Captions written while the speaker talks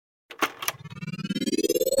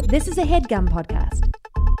This is a HeadGum podcast.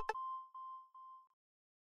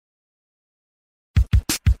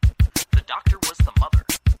 The doctor was the mother.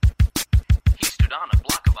 He stood on a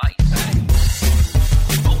block of ice.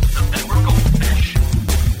 Both of them were goldfish.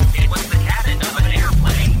 It was the cabin of an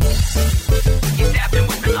airplane. He stabbed him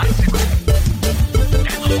with an icicle.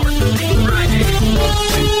 And the horses ate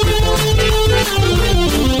Friday.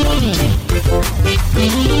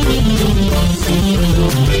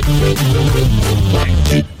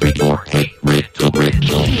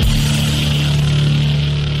 Riddle.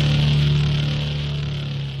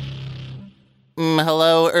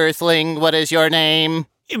 Hello, Earthling. What is your name?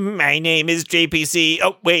 My name is JPC.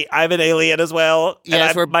 Oh, wait, I'm an alien as well.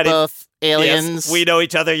 Yes, we're both aliens. Yes, we know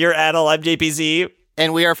each other. You're Adel, I'm JPC.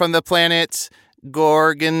 And we are from the planet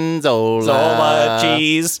Gorgonzola. Zola,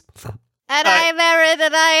 cheese. And I'm Erin,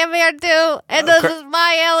 and I am here too. And this is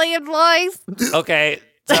my alien voice. Okay,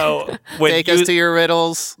 so when Take us to your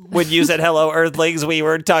riddles. When you said hello, Earthlings, we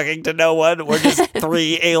were talking to no one. We're just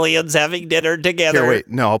three aliens having dinner together. Here, wait.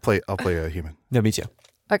 No, I'll play a human. No, me too.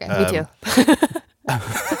 Okay, me too.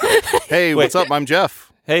 Hey, what's up? I'm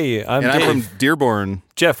Jeff. Hey, I'm and Dave. I'm from Dearborn.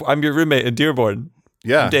 Jeff, I'm your roommate in Dearborn.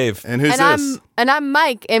 Yeah. I'm Dave. And who's and this? I'm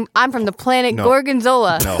Mike, and I'm from the planet No.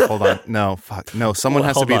 Gorgonzola. No, hold on. No, fuck. No, someone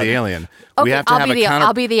has to hold be on. the alien. Okay, We have to I'll have be a the count.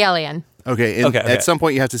 I'll be the alien. Okay, and Okay. at some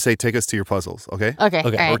point you have to say, take us to your puzzles, okay? Okay. Okay.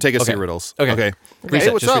 all right. Or take us to Okay. your riddles. Okay. Okay. Reset,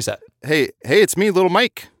 Hey, what's just up? reset. Hey, it's me, Little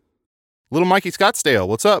Mike. Little Mikey Scottsdale.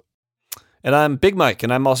 What's up? And I'm Big Mike,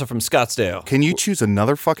 and I'm also from Scottsdale. Can you choose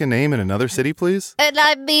another fucking name in another city, please? And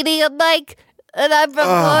I'm Medium Mike, and I'm from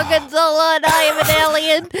Gorgonzola, and I am an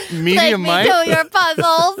alien. Medium Take Mike? me to your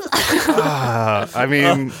puzzles. I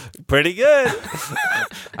mean, Pretty good.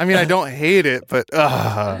 I don't hate it, but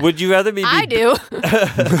Would you rather me be I do.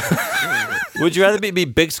 Would you rather me be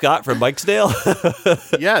Big Scott from Mikesdale?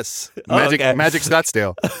 yes. Oh, Magic okay. Magic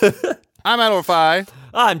Scottsdale. I'm Adolphi.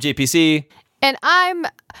 I'm JPC. And I'm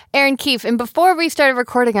Aaron Keefe. And before we started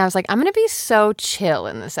recording, I was like, I'm going to be so chill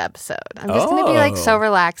in this episode. I'm just going to be like so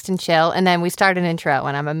relaxed and chill. And then we start an intro,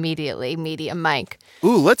 and I'm immediately Medium Mike.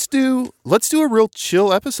 Ooh, let's do a real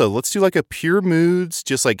chill episode. Let's do like a pure moods,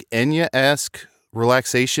 just like Enya-esque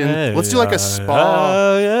relaxation. Let's do like a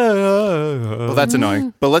spa. Well, that's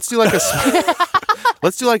annoying. But let's do like a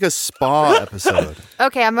spa episode.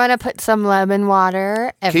 Okay, I'm going to put some lemon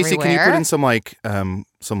water everywhere. Casey, can you put in some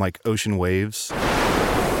ocean waves?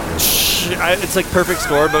 It's like perfect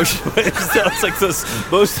storm ocean waves. It's like those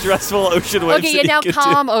most stressful ocean waves. Okay, that now you can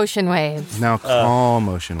calm ocean waves. Now calm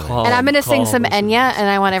ocean waves. calm. And I'm going to sing calm some ocean Enya, and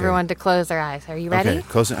I want everyone to close their eyes. Are you ready?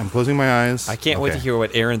 Okay, I'm closing my eyes. I can't wait to Okay. hear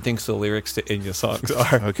what Aaron thinks the lyrics to Enya songs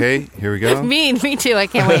are. Okay, here we go. Me too. I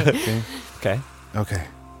can't wait. Okay.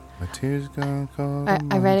 My tears gonna call.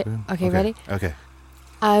 I read it. Okay, ready? Okay.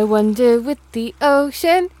 I wonder with the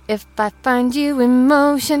ocean if I find you in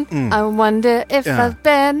motion. I wonder if I've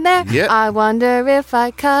been there. Yep. I wonder if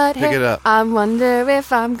I cut Pick hair. it up. I wonder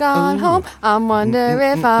if I'm gone home. I wonder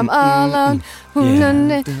if I'm alone. You're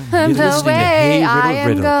The listening to way Hey I Riddle am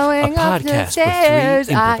Riddle, going a up the podcast stairs.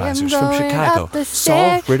 with three I am improvisers from going Chicago. up the Solve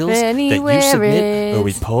stairs. riddles that Anywhere you submit is. or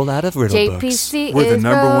we pull out of riddle books. JPC We're the is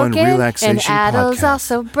number one broken, relaxation and Adel's podcast.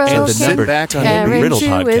 also broken. And the number Sit back on 10 Aaron riddle too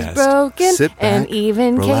podcast. is broken, Sit and back,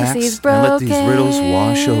 even relax, Casey's and broken. let these riddles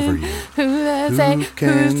wash over you. Who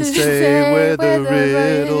can say where the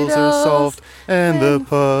riddles are solved and the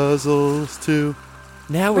puzzles too?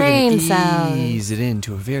 Now we're Rain going to sound. ease it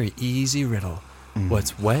into a very easy riddle.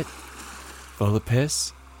 What's wet, full of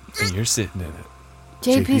piss, and you're sitting in it?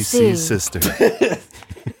 JPC's JPC. sister.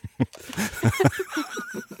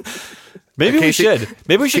 Maybe we Casey- should.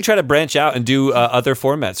 Maybe we should try to branch out and do other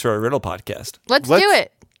formats for a riddle podcast. Let's Let's- do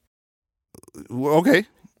it. Okay.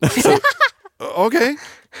 So, okay.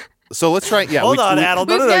 So let's try. Yeah. Hold on, Adel.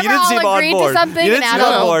 No, We've you never didn't all seem on agreed to board. something You didn't and seem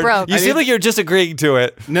Adel on board. broke. You seem like you're just agreeing to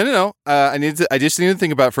it. No. I just need to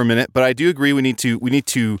think about it for a minute. But I do agree. We need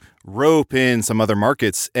to rope in some other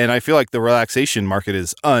markets, and I feel like the relaxation market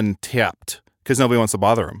is untapped because nobody wants to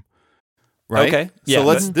bother them. Right. Okay. Yeah. So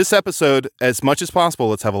let's this episode, as much as possible,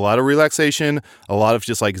 let's have a lot of relaxation, a lot of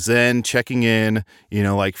just like Zen, checking in,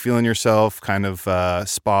 like feeling yourself, kind of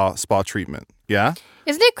spa treatment. Yeah.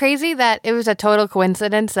 Isn't it crazy that it was a total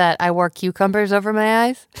coincidence that I wore cucumbers over my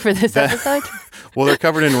eyes for this episode? Well, they're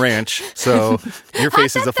covered in ranch, so your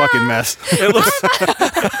face is a fucking mess.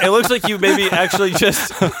 It looks like you maybe actually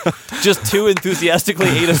just too enthusiastically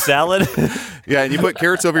ate a salad. Yeah, and you put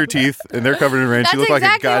carrots over your teeth, and they're covered in ranch. That's You look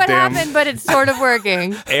exactly like a what goddamn. happened, but it's sort of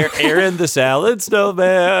working. Aaron the salad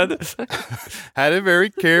snowman. Had a very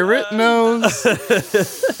carrot nose.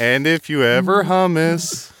 And if you ever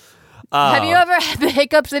hummus, Have you ever had the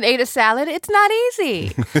hiccups and ate a salad? It's not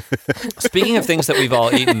easy. Speaking of things that we've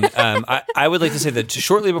all eaten, I would like to say that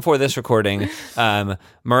shortly before this recording,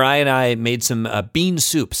 Mariah and I made some bean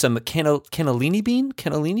soup, some cannellini bean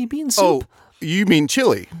soup. Oh, you mean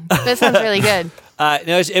chili? That sounds really good.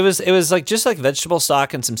 No, it was like just like vegetable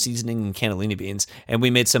stock and some seasoning and cannellini beans, and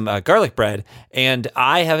we made some garlic bread. And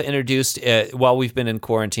I have introduced while we've been in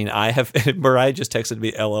quarantine. Mariah just texted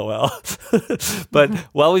me LOL, but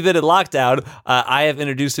while we've been in lockdown, I have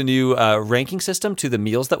introduced a new ranking system to the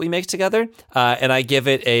meals that we make together, and I give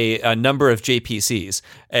it a number of JPCs.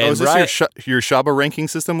 And is this your Shaba ranking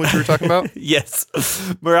system, which you were talking about? Yes,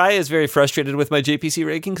 Mariah is very frustrated with my JPC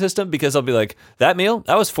ranking system because I'll be like, that meal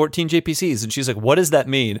that was 14 JPCs, and she's like, what does that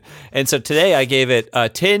mean? And so today I gave it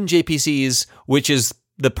 10 JPCs, which is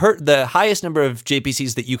the highest number of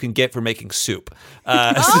JPCs that you can get for making soup.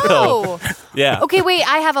 Oh, so, yeah. Okay, wait.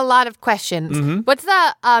 I have a lot of questions. Mm-hmm. What's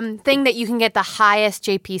the thing that you can get the highest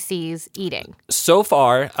JPCs eating? So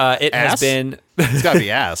far, it has been. It's got to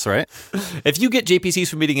be ass, right? If you get JPCs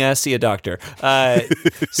from eating ass, see a doctor.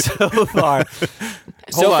 So far,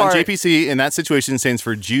 Hold on. JPC in that situation stands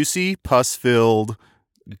for juicy, pus-filled.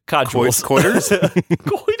 Coiters. Coiters.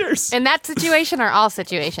 In that situation or all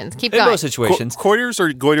situations? Keep going. In those situations. Coiters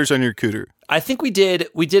or goiters on your cooter? I think we did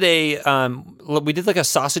like a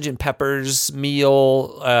sausage and peppers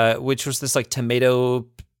meal, which was this like tomato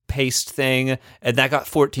paste thing, and that got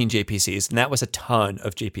 14 JPCs, and that was a ton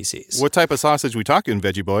of JPCs. What type of sausage we talking,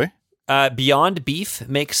 Veggie Boy? Beyond Beef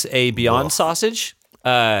makes a Beyond sausage.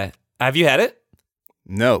 Have you had it?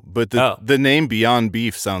 No, but the name Beyond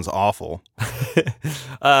Beef sounds awful.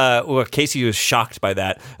 Well, Casey was shocked by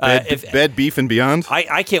that. Bed Beef and Beyond?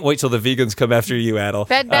 I can't wait till the vegans come after you, Adel.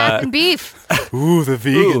 Bed Bath and Beef. Ooh, the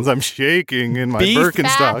vegans. I'm shaking in my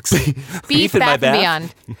Birkenstocks. Beef in my Bath and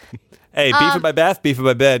Beyond. Hey, beef in my bath, beef in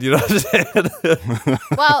my bed. You know what I'm saying?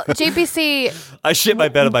 Well, JPC... I shit my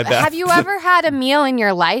bed in my bath. Have you ever had a meal in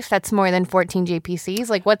your life that's more than 14 JPCs?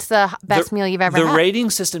 Like, what's the best meal you've ever had? The rating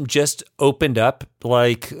system just opened up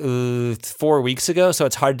like 4 weeks ago, so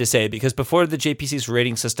it's hard to say because before the JPC's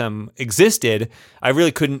rating system existed, I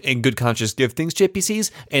really couldn't in good conscience give things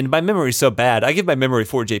JPCs, and my memory's so bad. I give my memory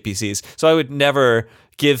 4 JPCs, so I would never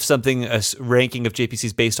give something a ranking of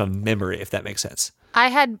JPCs based on memory, if that makes sense. I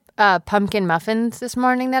had pumpkin muffins this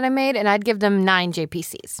morning that I made, and I'd give them 9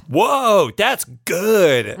 JPCs. Whoa, that's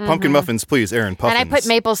good. Mm-hmm. Pumpkin muffins, please, Aaron. Puffins. And I put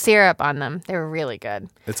maple syrup on them. They were really good.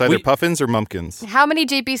 It's either puffins or mumpkins. How many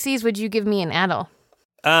JPCs would you give me in Adel?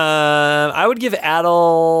 I would give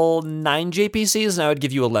Adel 9 JPCs, and I would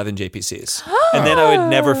give you 11 JPCs. And then I would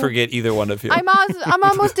never forget either one of you. I'm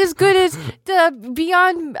almost as good as the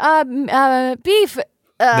Beyond Beef.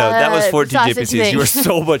 No, that was 14 JPCs. Thing. You were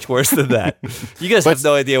so much worse than that. You guys have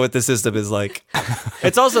no idea what the system is like.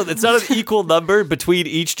 It's not an equal number between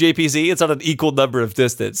each JPC. It's not an equal number of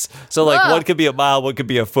distance. So like one could be a mile, one could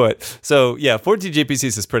be a foot. So yeah, 14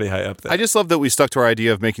 JPCs is pretty high up there. I just love that we stuck to our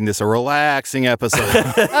idea of making this a relaxing episode.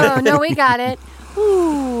 Oh, no, we got it.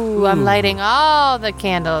 Ooh, I'm lighting all the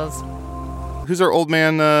candles. Who's our old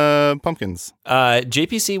man pumpkins?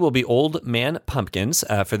 JPC will be Old Man Pumpkins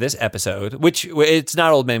for this episode, which it's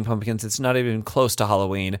not Old Man Pumpkins. It's not even close to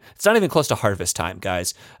Halloween. It's not even close to harvest time,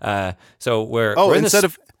 guys. So we're instead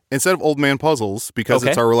of Old Man Puzzles, because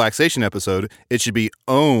it's our relaxation episode, it should be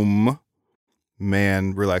Om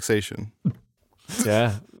Man Relaxation.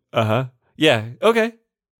 Yeah. Yeah. Okay.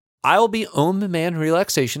 I'll be Om Man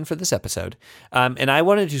Relaxation for this episode. And I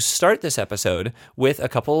wanted to start this episode with a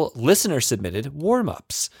couple listener-submitted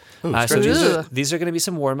warm-ups. So these are going to be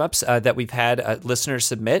some warm-ups that we've had listeners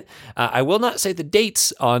submit. I will not say the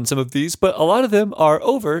dates on some of these, but a lot of them are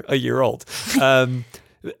over a year old.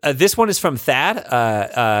 This one is from Thad.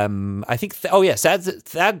 I think,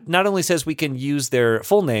 Thad not only says we can use their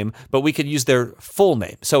full name, but we can use their full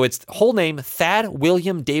name. So it's whole name, Thad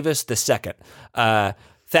William Davis II.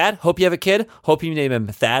 Thad, hope you have a kid. Hope you name him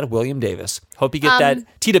Thad William Davis. Hope you get that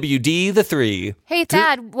TWD the 3. Hey,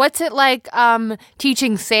 Thad, what's it like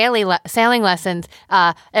teaching sailing lessons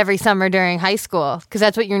every summer during high school? Because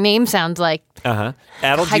that's what your name sounds like. Adel,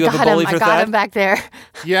 do you have a bully for Thad? I got him back there.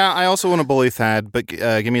 Yeah, I also want to bully Thad, but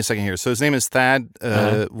give me a second here. So his name is Thad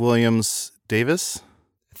Williams Davis?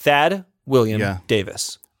 Thad William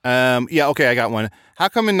Davis. Okay, I got one. How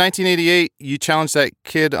come in 1988 you challenged that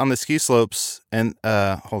kid on the ski slopes and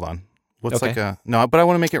hold on. But I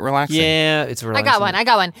want to make it relaxing. Yeah, it's relaxing. I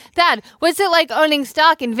got one. Thad, what's it like owning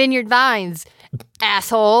stock in Vineyard Vines?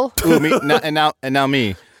 Asshole. Ooh, now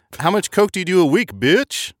me. How much coke do you do a week,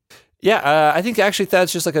 bitch? Yeah, I think actually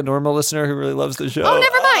Thad's just like a normal listener who really loves the show. Oh,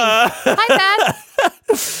 never mind. Hi, Thad.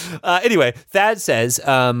 Anyway, Thad says,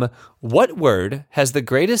 what word has the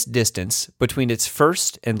greatest distance between its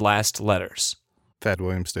first and last letters? Thad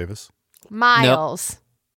Williams Davis. Miles.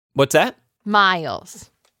 What's that? Miles.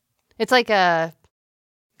 It's like a.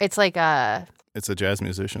 It's a jazz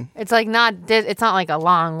musician. It's not like a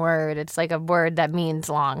long word. It's like a word that means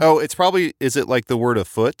long. Oh, it's probably, is it like the word a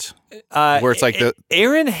foot? Where it's like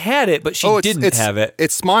Aaron had it, but she didn't have it.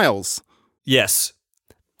 It's smiles. Yes.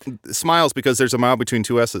 Smiles because there's a mile between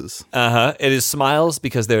two S's. It is smiles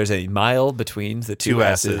because there's a mile between the two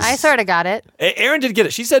S's. I sort of got it. Aaron did get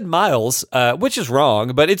it. She said miles, which is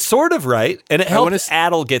wrong, but it's sort of right, and it helped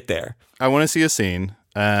Adel get there. I want to see a scene.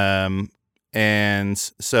 And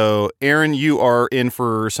so, Aaron, you are in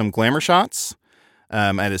for some glamour shots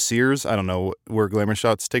at a Sears. I don't know where glamour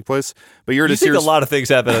shots take place, but you're at a Sears. You think a lot of things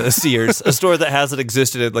happen at a Sears, a store that hasn't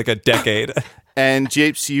existed in like a decade. And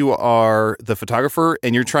Japes, you are the photographer,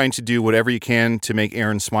 and you're trying to do whatever you can to make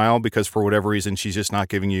Aaron smile because for whatever reason, she's just not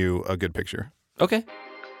giving you a good picture. Okay.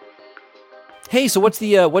 Hey, so what's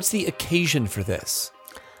the occasion for this?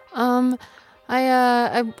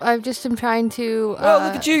 I just am trying to. Oh,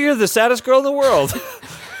 look at you! You're the saddest girl in the world.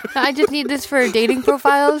 I just need this for dating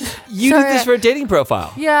profiles. You need this for a dating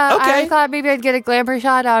profile. Yeah. Okay. I thought maybe I'd get a glamour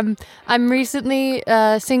shot. I'm recently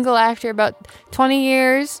single after about 20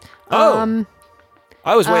 years.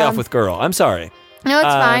 I was way off with girl. I'm sorry. No, it's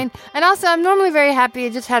fine. And also, I'm normally very happy. I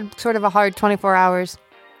just had sort of a hard 24 hours.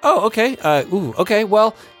 Oh, okay. Okay.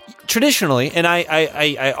 Well, traditionally, and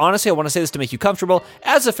I honestly, I want to say this to make you comfortable.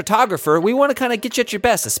 As a photographer, we want to kind of get you at your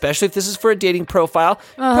best, especially if this is for a dating profile.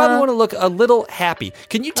 You probably want to look a little happy.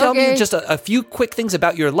 Can you tell me just a few quick things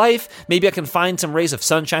about your life? Maybe I can find some rays of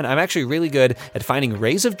sunshine. I'm actually really good at finding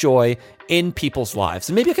rays of joy in people's lives,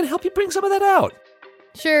 and maybe I can help you bring some of that out.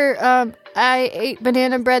 Sure. I ate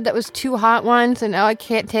banana bread that was too hot once, and now I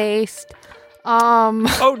can't taste.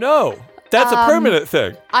 Oh no. That's a permanent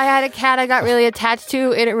thing. I had a cat I got really attached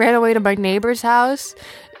to, and it ran away to my neighbor's house.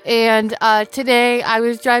 And today I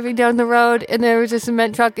was driving down the road, and there was a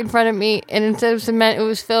cement truck in front of me, and instead of cement, it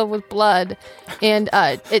was filled with blood. And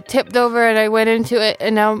it tipped over, and I went into it,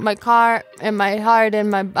 and now my car and my heart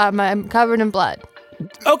and I'm covered in blood.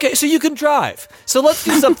 Okay, so you can drive. So let's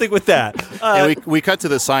do something with that. And we cut to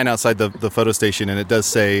the sign outside the photo station, and it does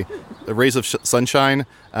say the rays of sunshine,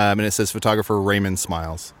 and it says photographer Raymond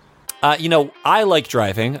Smiles. I like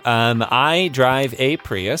driving. I drive a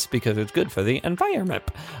Prius because it's good for the environment.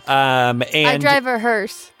 And I drive a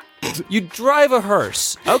hearse. You drive a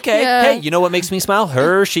hearse. Okay. Yeah. Hey, you know what makes me smile?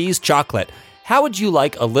 Hershey's chocolate. How would you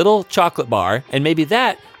like a little chocolate bar? And maybe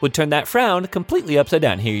that would turn that frown completely upside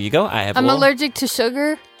down. Here you go. I'm allergic to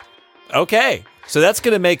sugar. Okay. So that's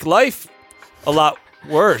going to make life a lot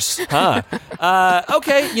worse, huh?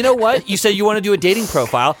 Okay, you know what? You said you want to do a dating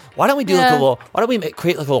profile. Why don't we do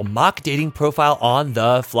create like a little mock dating profile on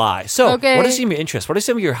the fly? So, what are some of your interests? What are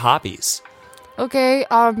some of your hobbies? Okay,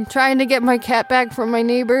 trying to get my cat back from my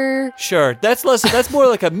neighbor. Sure, that's more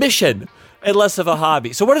like a mission and less of a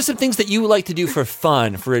hobby. So, what are some things that you like to do for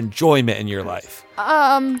fun, for enjoyment in your life?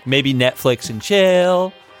 Maybe Netflix and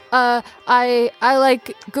chill. I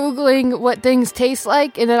like Googling what things taste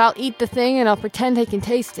like, and then I'll eat the thing, and I'll pretend I can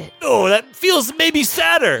taste it. Oh, that feels maybe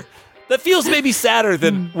sadder. That feels maybe sadder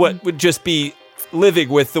than what would just be living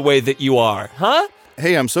with the way that you are, huh?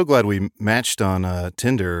 Hey, I'm so glad we matched on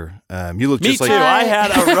Tinder. You look just like... Me too. I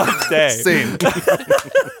had a rough day. Same.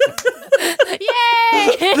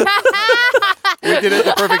 Yay! We did it,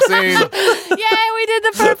 the perfect scene. Yay, we did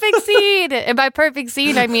the perfect scene. And by perfect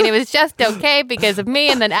scene, I mean it was just okay because of me,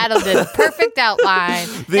 and then Adel did a perfect outline.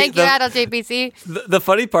 Thank you, Adel JPC. The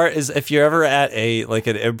funny part is if you're ever at an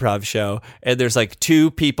improv show and there's like two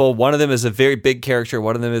people, one of them is a very big character,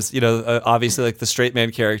 one of them is, obviously like the straight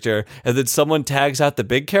man character, and then someone tags out the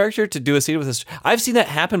big character to do a scene with us. I've seen that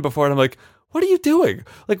happen before, and I'm like, what are you doing?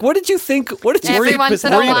 Like, what did you think? Every once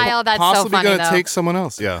in a while, that's so funny, possibly going to take someone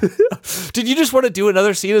else, yeah. Did you just want to do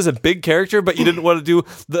another scene as a big character, but you didn't want to do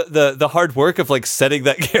the hard work of, like, setting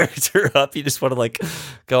that character up? You just want to, like,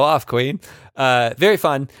 go off, queen. Very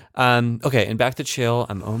fun. Okay, and back to chill.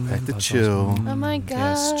 Back to chill. Oh, my God.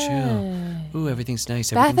 Yes, chill. Ooh, everything's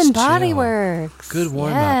nice. Bath and Body Works. Good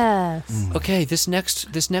warm-up. Yes. Okay, this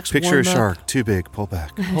next Picture a shark. Too big. Pull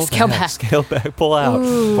back. Scale back. Scale back. Pull out.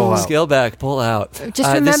 Pull out. Scale back. Pull out.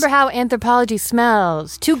 Just remember how anthropology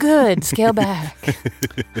smells. Too good. Scale back.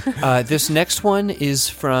 This next one is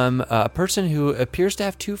from a person who appears to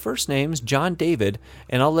have two first names, John David,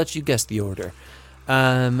 and I'll let you guess the order.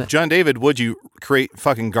 John David, would you create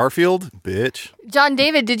fucking Garfield? Bitch. John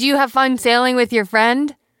David, did you have fun sailing with your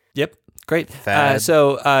friend? Yep. Great. Fab.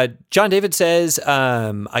 So John David says,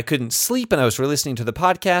 I couldn't sleep and I was re-listening to the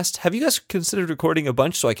podcast. Have you guys considered recording a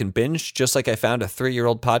bunch so I can binge just like I found a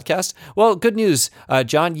 3-year-old podcast? Well, good news,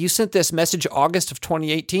 John, you sent this message August of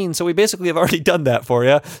 2018, so we basically have already done that for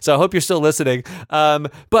you. So I hope you're still listening.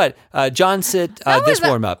 But John said this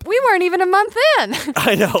warm-up. We weren't even a month in.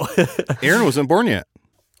 I know. Aaron wasn't born yet.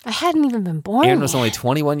 I hadn't even been born Aaron was yet. only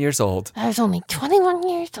 21 years old. I was only 21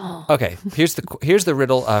 years old. Okay, here's the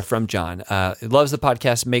riddle from John. Loves the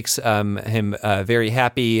podcast, makes him very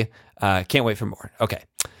happy. Can't wait for more. Okay.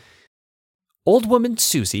 Old woman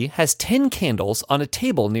Susie has 10 candles on a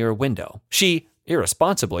table near a window. She,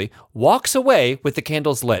 irresponsibly, walks away with the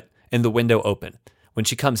candles lit and the window open. When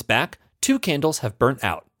she comes back, 2 candles have burnt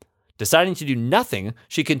out. Deciding to do nothing,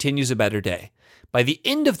 she continues about her day. By the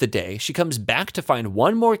end of the day, she comes back to find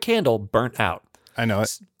 1 more candle burnt out. I know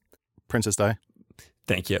it. Princess Di.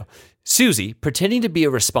 Thank you. Susie, pretending to be a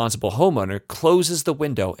responsible homeowner, closes the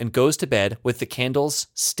window and goes to bed with the candles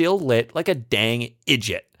still lit like a dang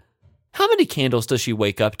idiot. How many candles does she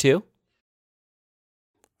wake up to?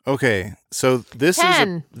 Okay, so this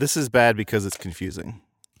 10. is bad because it's confusing.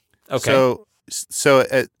 Okay. So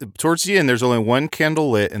towards the end, there's only 1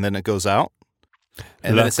 candle lit, and then it goes out.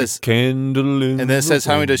 And then it says candle in and then it says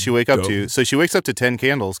how many does she wake up window. to? So she wakes up to 10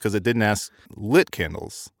 candles because it didn't ask lit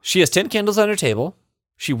candles. She has 10 candles on her table.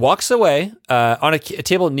 She walks away on a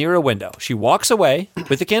table near a window. She walks away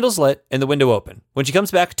with the candles lit and the window open. When she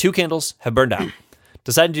comes back, 2 candles have burned out.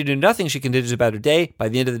 Deciding to do nothing, she continues about her day. By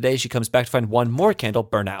the end of the day, she comes back to find 1 more candle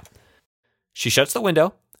burn out. She shuts the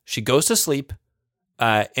window. She goes to sleep.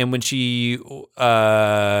 And when she,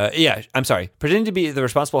 pretending to be the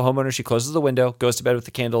responsible homeowner, she closes the window, goes to bed with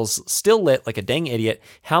the candles still lit like a dang idiot.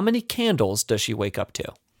 How many candles does she wake up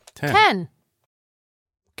to? 10.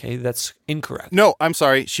 Okay, that's incorrect. No, I'm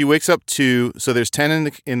sorry. She wakes up to, so there's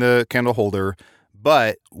 10 in the candle holder,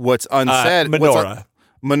 but what's unsaid.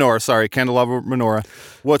 Menorah. Sorry, candelabra menorah.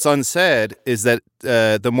 What's unsaid is that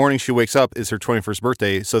the morning she wakes up is her 21st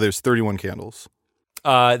birthday, so there's 31 candles.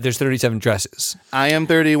 There's 37 dresses. I am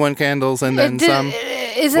 31 candles and then some. Is What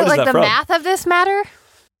it is like that the from? math of this matter?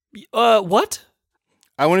 What?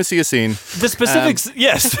 I want to see a scene. The specifics,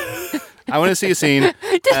 yes. I want to see a scene. Do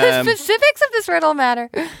the specifics of this riddle matter?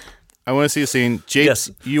 I want to see a scene. Jake, Yes.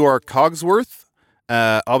 you are Cogsworth.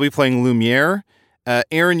 I'll be playing Lumiere.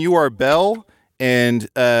 Aaron, you are Belle.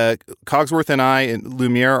 And Cogsworth and I and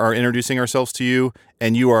Lumiere are introducing ourselves to you.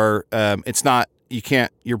 And you are,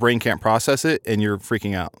 your brain can't process it and you're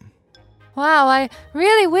freaking out. Wow, I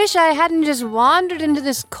really wish I hadn't just wandered into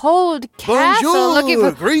this cold castle looking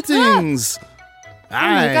for... Greetings.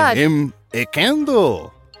 my I God. am a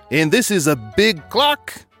candle. And this is a big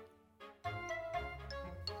clock.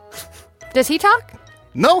 Does he talk?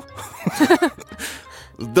 No.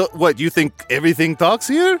 What, you think everything talks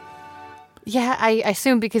here? Yeah, I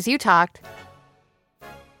assume because you talked.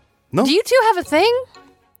 No. Do you two have a thing?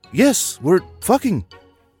 Yes, we're fucking.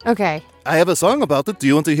 Okay. I have a song about it. Do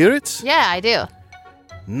you want to hear it? Yeah, I do.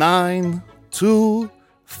 9, 2,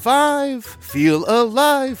 5. Feel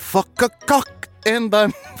alive. Fuck a cock. And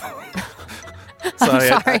I'm. I'm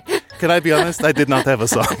sorry. Can I be honest? I did not have a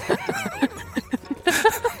song.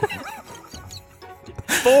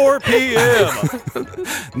 4 p.m.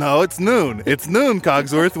 No, it's noon. It's noon,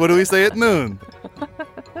 Cogsworth. What do we say at noon?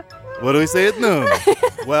 What do we say at noon?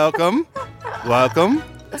 Welcome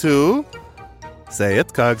to. Say it,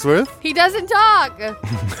 Cogsworth. He doesn't talk.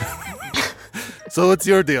 So what's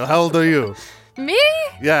your deal? How old are you? Me?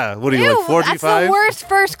 Yeah, what are you, Ew, like 45? That's the worst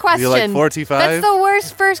first question. You like 45? That's the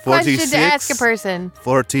worst first question 46? to ask a person.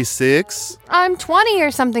 46? I'm 20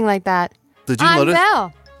 or something like that. Did you I'm notice?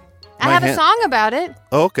 Belle. I My have a hand- song about it.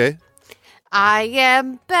 Oh, okay. I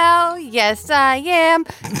am Belle, yes I am.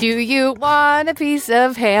 Do you want a piece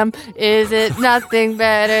of ham? Is it nothing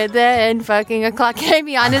better than fucking a clock? Can I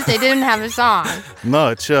be honest, they didn't have a song.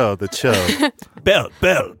 No, chill.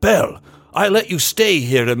 Belle, I let you stay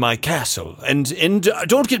here in my castle, and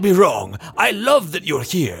don't get me wrong, I love that you're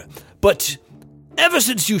here, but ever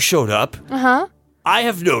since you showed up, I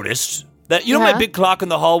have noticed that, you know my big clock in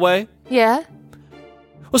the hallway? Yeah?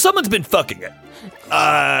 Well, someone's been fucking it.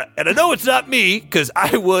 And I know it's not me, because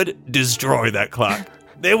I would destroy that clock.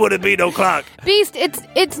 There wouldn't be no clock. Beast,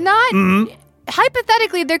 it's not... Mm-hmm.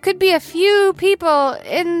 Hypothetically, there could be a few people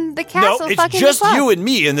in the castle No, it's fucking just the clock. you and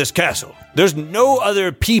me in this castle. There's no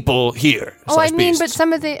other people here. Oh, I slash mean, beasts. but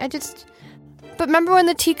some of the... But remember when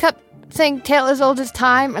the teacup sang Tale as Old as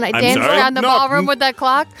Time, and I danced sorry? around the ballroom with that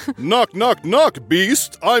clock? Knock, knock, knock,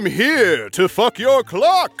 beast. I'm here to fuck your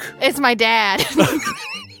clock. It's my dad.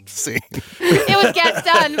 scene. It was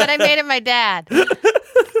Gaston, but I made it my dad.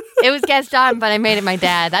 It was Gaston, but I made it my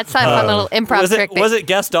dad. That's a fun little improv trick. Was it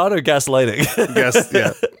Gaston or gaslighting? Yes,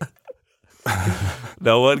 yeah.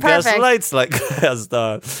 No one Perfect. gaslights like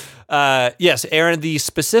Gaston. Yes, Aaron, the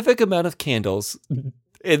specific amount of candles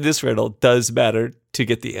in this riddle does matter to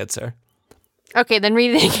get the answer. Okay, then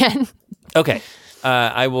read it again. Okay.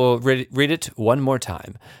 I will read it one more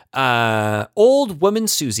time. Old woman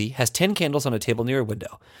Susie has 10 candles on a table near a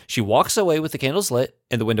window. She walks away with the candles lit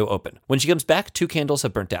and the window open. When she comes back, 2 candles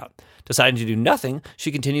have burnt out. Deciding to do nothing,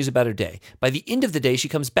 she continues about her day. By the end of the day, she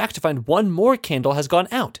comes back to find one more candle has gone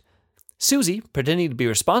out. Susie, pretending to be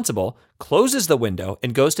responsible, closes the window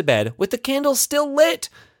and goes to bed with the candles still lit.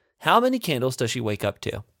 How many candles does she wake up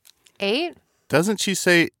to? 8? Doesn't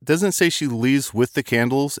it say she leaves with the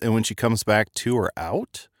candles and when she comes back 2 are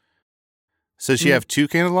out? So she have 2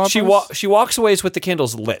 candelabras? She walks away with the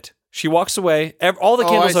candles lit. She walks away. All the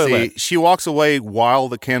candles I are see. lit. She walks away while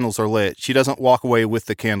the candles are lit. She doesn't walk away with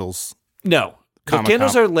the candles. No. The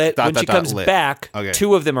candles are lit. When she comes lit. back, Okay.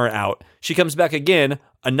 2 of them are out. She comes back again.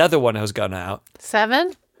 Another one has gone out.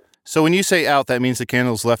 7? So when you say out, that means the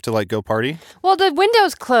candles left to like go party? Well, the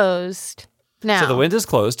window's closed now. So the window's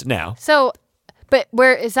closed now. So, but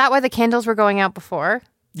is that why the candles were going out before?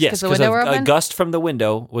 Yes, the because window were a open? gust from the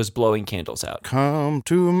window was blowing candles out. Come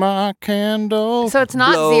to my candle. So it's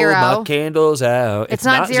not Blow 0. my candles out. It's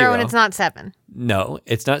not 0 and it's not 7. No,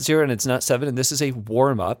 it's not 0 and it's not 7. And this is a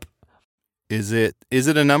warm up. Is it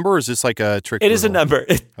a number or is this like a trick? It is a riddle? number.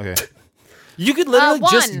 Okay. You could literally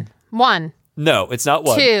 1. just 1. no. It's not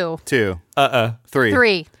 1. 2. 2. 3.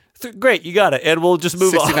 3. Great, you got it, and we'll just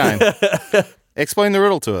move 69. on. Explain the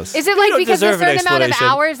riddle to us. Is it You like don't because there's a deserve an certain amount of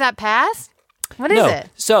explanation. hours that pass? What is No, it?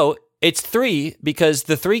 so it's 3 because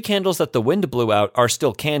the 3 candles that the wind blew out are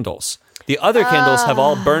still candles. The other candles have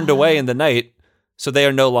all burned away in the night, so they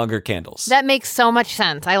are no longer candles. That makes so much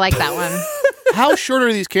sense. I like that one. How short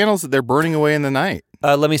are these candles that they're burning away in the night?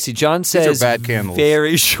 Let me see. John says bad candles.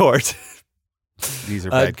 very short. These are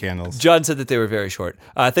bad candles. John said that they were very short.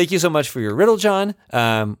 Thank you so much for your riddle, John.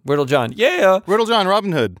 Riddle, John. Yeah. Riddle John,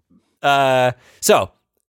 Robin Hood. So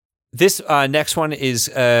this next one is,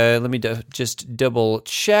 let me just double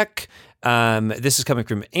check. This is coming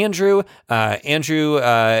from Andrew. Andrew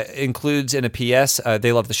includes in a PS,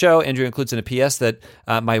 they love the show. Andrew includes in a PS that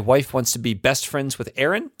my wife wants to be best friends with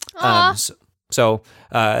Aaron. Aw.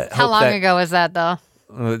 How long ago was that, though?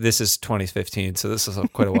 This is 2015, so this is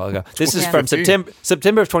quite a while ago. This is Yeah. from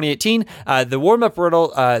September of 2018. The warm-up riddle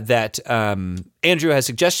that Andrew has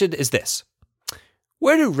suggested is this.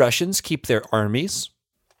 Where do Russians keep their armies?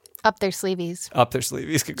 Up their sleeveys. Up their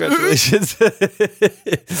sleeves. Congratulations.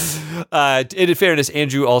 In fairness,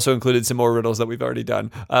 Andrew also included some more riddles that we've already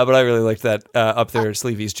done, but I really liked that up their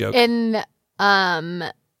sleeveys joke. In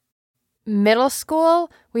middle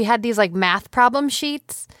school, we had these like math problem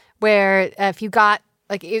sheets where if you got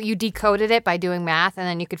like you decoded it by doing math, and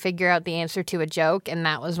then you could figure out the answer to a joke, and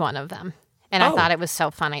that was one of them. And I Oh. thought it was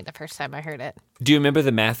so funny the first time I heard it. Do you remember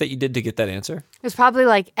the math that you did to get that answer? It was probably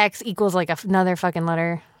like X equals like another fucking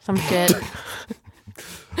letter, some shit.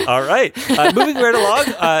 All right. Moving right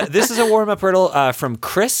along. This is a warm-up riddle from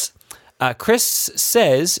Chris. Chris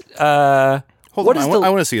says, Hold what on, is I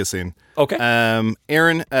want to see a scene. Okay.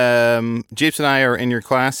 Aaron, Japes and I are in your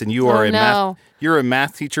class, and you are you're a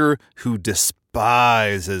math teacher who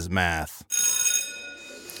despises math.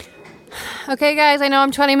 Okay, guys, I know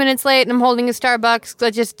I'm 20 minutes late and I'm holding a Starbucks.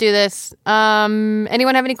 Let's just do this.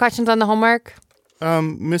 Anyone have any questions on the homework?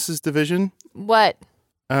 Mrs. Division, What?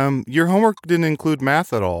 your homework didn't include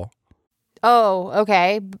math at all. Oh,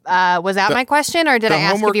 okay. Was that my question, or did the I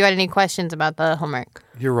ask homework- if you had any questions about the homework?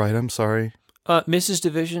 You're right. I'm sorry. Mrs.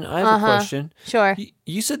 Division, I have a question. Sure.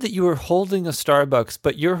 You said that you were holding a Starbucks,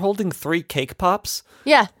 but you're holding 3 cake pops?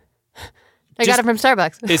 Yeah. I got it from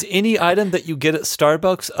Starbucks. Is any item that you get at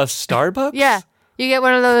Starbucks a Starbucks? Yeah. You get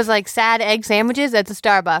one of those like sad egg sandwiches, that's a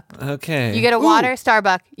Starbucks. Okay. You get a water,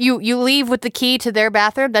 Starbucks. You leave with the key to their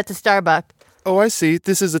bathroom, that's a Starbucks. Oh, I see.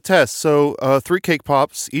 This is a test. So 3 cake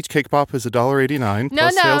pops. Each cake pop is $1.89.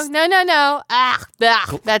 No. Ah, blah.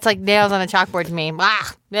 That's like nails on a chalkboard to me.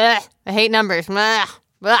 Ah, blah. I hate numbers. Blah,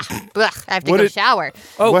 blah, blah. I have to go shower.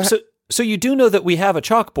 Oh, What- so you do know that we have a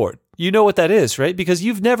chalkboard. You know what that is, right? Because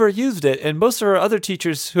you've never used it, and most of our other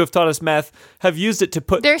teachers who have taught us math have used it to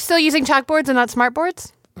put... They're still using chalkboards and not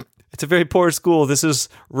smartboards? It's a very poor school. This is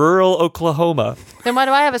rural Oklahoma. Then why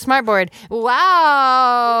do I have a smartboard?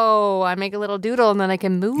 Wow. I make a little doodle and then I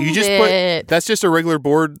can move You just it. that's just a regular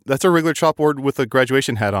board. That's a regular chalkboard with a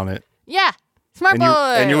graduation hat on it. Yeah.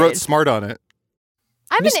 Smartboard. And you wrote smart on it.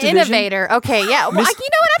 I'm Miss an Division? innovator. Okay, yeah. Well, you know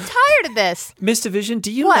what? I'm tired of this. Miss Division,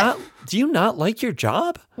 do you What? not like your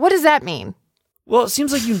job? What does that mean? Well, it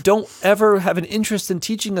seems like you don't ever have an interest in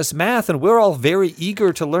teaching us math, and we're all very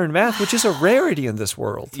eager to learn math, which is a rarity in this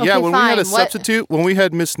world. Yeah, when we had a fine. What- substitute, when we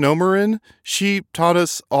had Miss Nomer in, she taught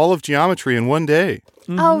us all of geometry in one day.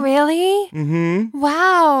 Oh, really? Mm-hmm.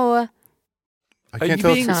 Wow. I Are can't you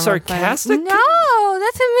tell. being sarcastic? No,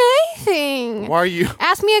 that's amazing. Why are you?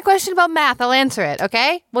 Ask me a question about math. I'll answer it.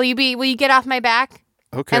 Okay? Will you get off my back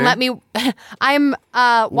Okay. and let me? I'm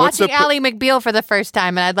What's the watching Ally McBeal for the first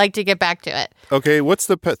time, and I'd like to get back to it. Okay, what's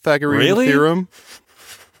the Pythagorean Really? theorem?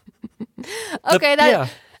 Okay,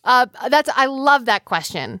 that's I love that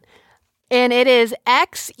question, and it is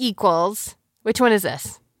x equals. Which one is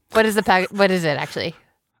this? What is what is it actually?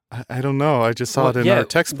 I don't know. I just saw it in yeah. our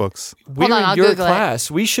textbooks. We're on, in I'll your Google it.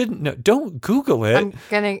 class. We shouldn't. No, don't Google it.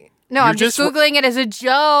 I'm just Googling it as a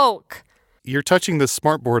joke. You're touching the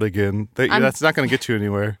smartboard again. That's not going to get you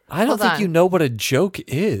anywhere. I don't Hold think on. you know what a joke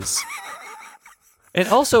is. And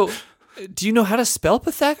also, do you know how to spell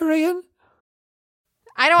Pythagorean?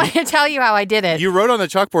 I don't want to tell you how I did it. You wrote on the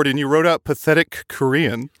chalkboard and you wrote out pathetic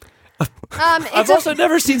Korean. I've also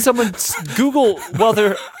never seen someone Google while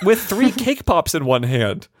they're with 3 cake pops in one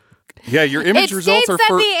hand. Yeah, your image It results states are that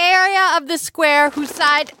for. the area of the square whose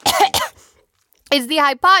side is the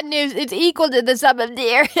hypotenuse is equal to the sum of the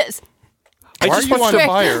areas I Why are just you watched on a,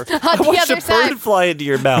 fire? on I the watched a other bird side. fly into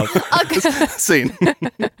your mouth. Scene.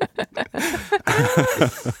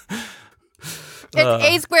 It's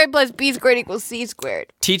a squared plus b squared equals c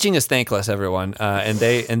squared. Teaching is thankless, everyone, and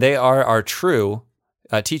they are our true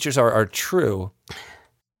teachers are our true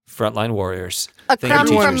frontline warriors. A Thank you, crumb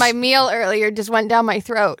from teachers. my meal earlier just went down my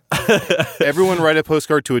throat. Everyone write a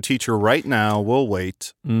postcard to a teacher right now. We'll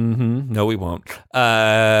wait. Mm-hmm. No, we won't.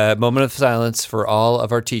 Moment of silence for all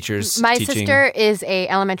of our teachers. My teaching. sister is a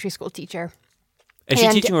elementary school teacher. Is she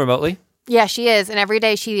and- teaching remotely? Yeah, she is, and every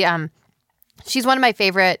day she's one of my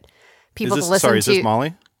favorite people to listen to. Is this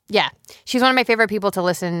Molly? Yeah, she's one of my favorite people to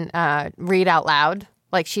listen, read out loud.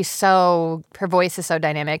 Like her voice is so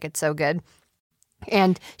dynamic. It's so good.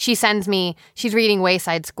 And she's reading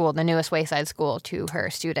Wayside School, the newest Wayside School, to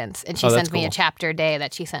her students. And she that's sends me a cool. chapter a day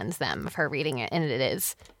that she sends them of her reading it. And it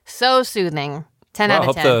is so soothing. 10 Well, I out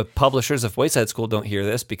hope of 10. the publishers of Wayside School don't hear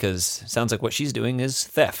this because it sounds like what she's doing is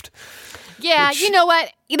theft. Yeah, you know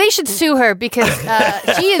what? They should sue her because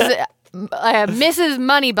she is Mrs.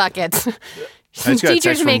 Money Buckets. just got a Teachers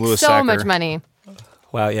text from make Louis so Sacker. much money.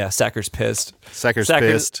 Wow, yeah, Sacker's pissed. Sacker's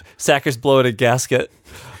pissed. Sacker's blowing a gasket.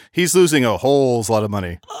 He's losing a whole lot of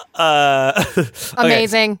money. Okay.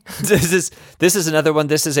 Amazing. This is another one.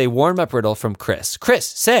 This is a warm-up riddle from Chris. Chris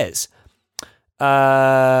says,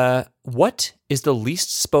 what is the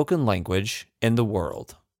least spoken language in the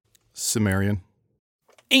world? Sumerian.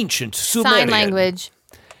 Ancient Sumerian. Sign language.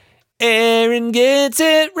 Aaron gets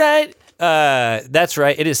it right. That's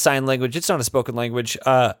right. It is sign language. It's not a spoken language.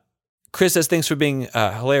 Chris says, thanks for being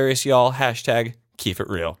hilarious, y'all. Hashtag keep it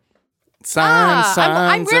real. Signs,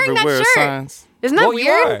 I'm wearing that everywhere, shirt. signs. Isn't that Well, you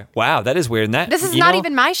weird? are. Wow, that is weird. And that This is email, not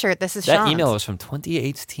even my shirt. This is that Sean's. email was from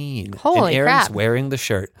 2018. Holy and Aaron's crap. wearing the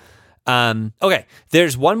shirt. Okay,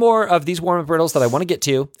 there's one more of these warm-up riddles that I want to get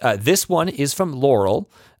to. This one is from Laurel.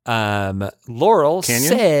 Laurel Canyon?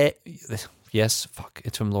 said, yes, fuck,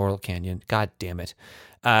 it's from Laurel Canyon. God damn it.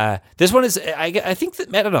 This one is, I think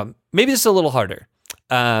that, I don't know, maybe this is a little harder.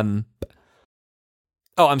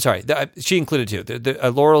 Oh, I'm sorry. She included two.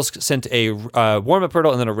 Laurel's sent a warm-up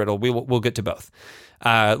riddle and then a riddle. We'll get to both.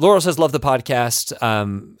 Laurel says, love the podcast.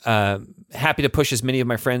 Happy to push as many of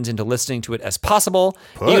my friends into listening to it as possible.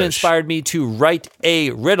 Push. Even inspired me to write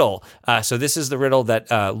a riddle. So this is the riddle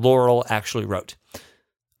that Laurel actually wrote.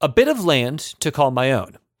 A bit of land to call my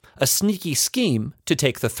own. A sneaky scheme to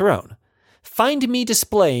take the throne. Find me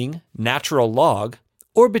displaying natural log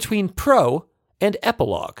or between pro and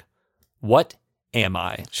epilogue. What am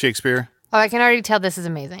I? Shakespeare. Oh, I can already tell this is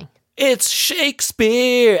amazing. It's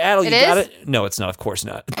Shakespeare. Adel, you It got is? it? No, it's not. Of course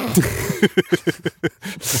not.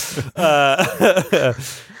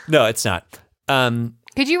 No, it's not.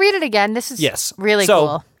 Could you read it again? This is Yes. really So-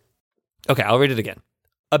 cool. Okay, I'll read it again.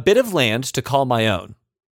 A bit of land to call my own.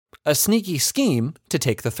 A sneaky scheme to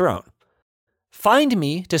take the throne. Find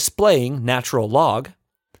me displaying natural log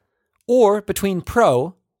or between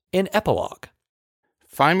pro and epilogue.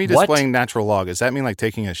 Find me What? displaying natural log. Does that mean like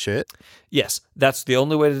taking a shit? Yes, that's the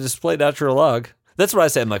only way to display natural log. That's what I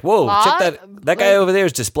said. I'm like, whoa, Log? check that. That guy over there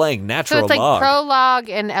is displaying So natural it's like log. prologue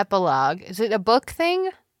and epilogue. Is it a book thing?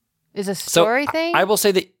 Is it a story thing? I will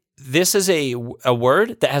say that this is a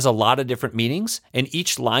word that has a lot of different meanings, and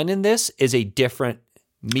each line in this is a different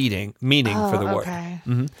meaning for the word. Okay.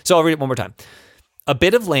 So I'll read it one more time. A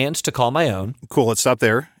bit of land to call my own. Cool. Let's stop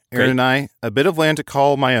there. Aaron Great. and I, a bit of land to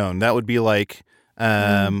call my own. That would be like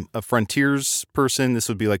a frontiers person. This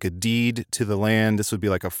would be like a deed to the land. This would be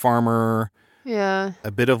like a farmer. Yeah.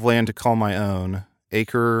 A bit of land to call my own.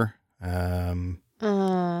 Acre.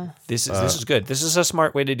 This is good. This is a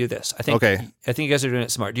smart way to do this. I think. Okay. I think you guys are doing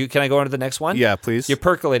it smart. Can I go on to the next one? Yeah, please. You're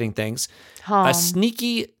percolating things. Home. A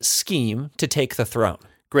sneaky scheme to take the throne.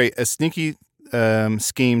 Great. A sneaky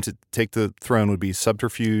scheme to take the throne would be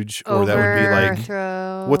subterfuge, or that would be like,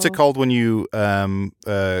 Overthrow. what's it called when you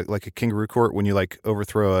like a kangaroo court when you like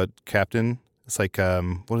overthrow a captain? It's like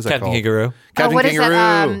what is that Captain called? Kangaroo. Captain what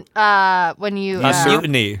Kangaroo. is that? When you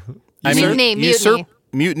Mutiny.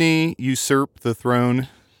 Mutiny, usurp the throne.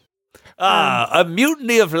 A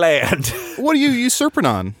mutiny of land. What are you usurping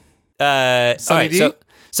on? All Sonny right, D?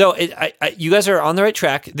 so you guys are on the right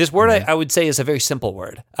track. This word I would say is a very simple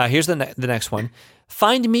word. Here's the next one.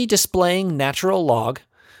 Find me displaying natural log.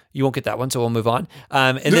 You won't get that one, so we'll move on.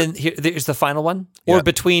 And then there's the final one. Or Yeah.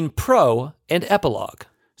 between pro and epilogue.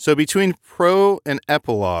 So between pro and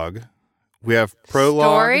epilogue, we have prologue,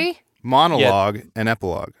 Story? monologue, and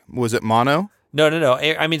epilogue. Was it mono? No.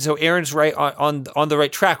 I mean, so Aaron's right on the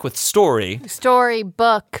right track with story. Story,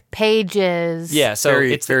 book, pages. Yeah, so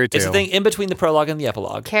Fairy it's the tale. thing in between the prologue and the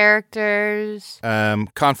epilogue. Characters.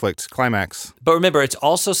 Conflict, climax, But remember, it's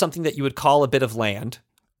also something that you would call a bit of land,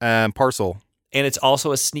 parcel. and it's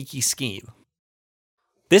also a sneaky scheme.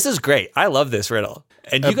 This is great. I love this riddle.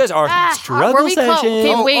 And you guys are were struggle we close? session.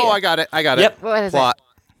 Okay, wait. I got it. Yep. What is Plot.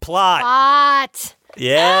 Plot. Plot.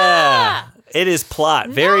 Yeah. It is plot.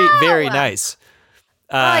 Very, very nice.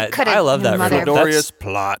 I could've- I love that mother. riddle. Glorious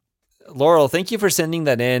plot. Laurel, thank you for sending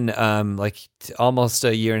that in almost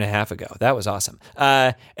a year and a half ago. That was awesome.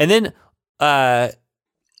 And then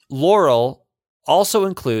Laurel also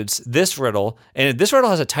includes this riddle, and this riddle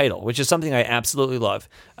has a title, which is something I absolutely love.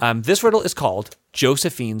 This riddle is called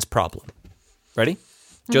Josephine's Problem. Ready?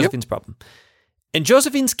 Josephine's Problem. In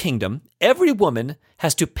Josephine's kingdom, every woman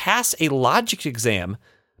has to pass a logic exam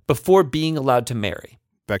before being allowed to marry.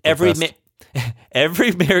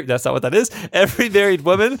 Every married, that's not what that is. Every married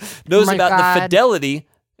woman knows my about God. the fidelity.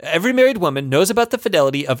 Every married woman knows about the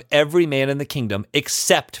fidelity of every man in the kingdom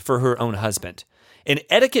except for her own husband. And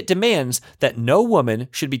etiquette demands that no woman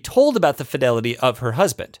should be told about the fidelity of her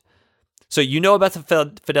husband. So you know about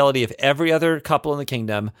the fidelity of every other couple in the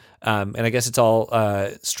kingdom, and I guess it's all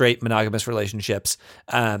straight monogamous relationships,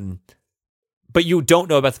 but you don't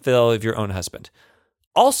know about the fidelity of your own husband.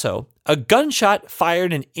 Also, a gunshot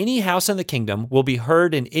fired in any house in the kingdom will be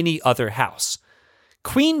heard in any other house.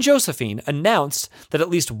 Queen Josephine announced that at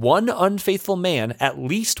least one unfaithful man had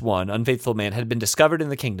been discovered in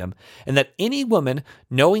the kingdom, and that any woman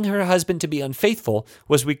knowing her husband to be unfaithful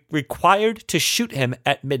was required to shoot him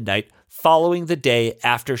at midnight following the day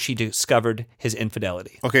after she discovered his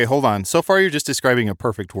infidelity. Okay, hold on. So far, you're just describing a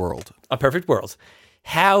perfect world. A perfect world.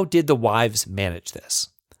 How did the wives manage this?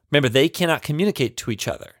 Remember, they cannot communicate to each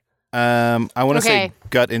other. I want to Okay. say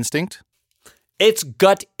gut instinct. It's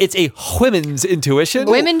a women's intuition.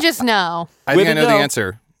 Women just know. I think I Women know the know.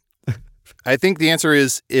 answer. I think the answer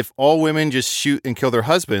is if all women just shoot and kill their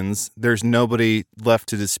husbands, there's nobody left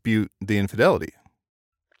to dispute the infidelity.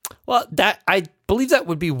 Well, I believe that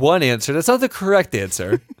would be one answer. That's not the correct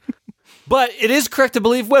answer. But it is correct to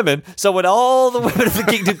believe women. So when all the women of the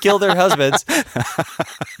kingdom kill their husbands,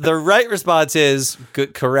 the right response is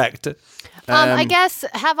correct. I guess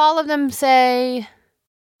have all of them say.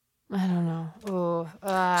 I don't know.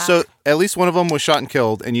 So at least one of them was shot and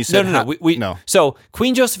killed, and you said No. no. So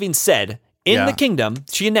Queen Josephine said, in Yeah. the kingdom,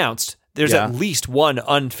 she announced there's Yeah. at least one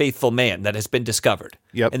unfaithful man that has been discovered.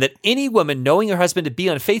 Yep. And that any woman knowing her husband to be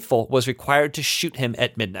unfaithful was required to shoot him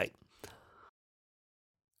at midnight.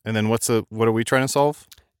 And then what are we trying to solve?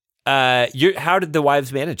 How did the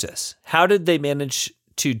wives manage this? How did they manage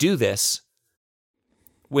to do this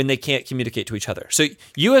when they can't communicate to each other? So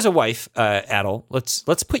you as a wife, Adel,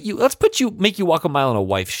 make you walk a mile in a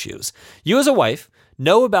wife's shoes. You as a wife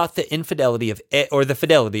know about the infidelity or the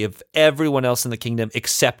fidelity of everyone else in the kingdom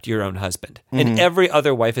except your own husband, and every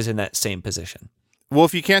other wife is in that same position. Well,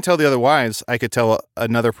 if you can't tell the other wives, I could tell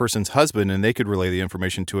another person's husband, and they could relay the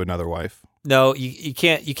information to another wife. No, you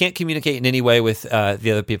can't. You can't communicate in any way with the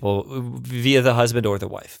other people via the husband or the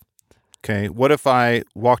wife. Okay. What if I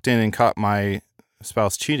walked in and caught my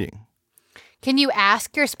spouse cheating? Can you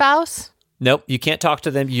ask your spouse? Nope, you can't talk to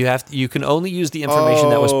them. You can only use the information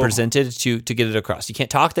that was presented to get it across. You can't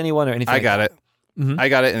talk to anyone or anything. I got it. I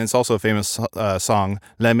got it, and it's also a famous song.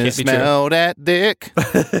 Let me Can't be smell that dick.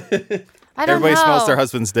 I don't Everybody know. smells their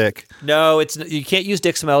husband's dick. No, you can't use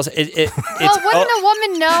dick smells. It's Wouldn't a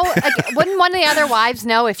woman know? Like, wouldn't one of the other wives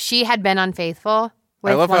know if she had been unfaithful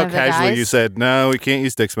with I love one how of the casually guys? you said, no, we can't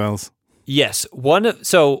use dick smells. Yes.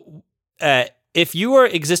 If you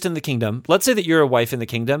exist in the kingdom, let's say that you're a wife in the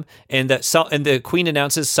kingdom, and the queen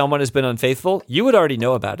announces someone has been unfaithful, you would already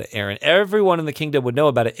know about it, Aaron. Everyone in the kingdom would know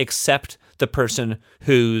about it except the person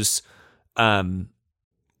who's Couldn't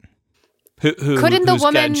who's the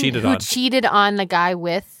woman gotten cheated who on. cheated on the guy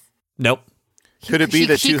with? Nope. Could it be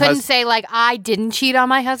that she couldn't say like I didn't cheat on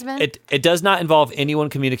my husband? It does not involve anyone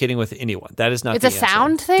communicating with anyone. That is not. It's the a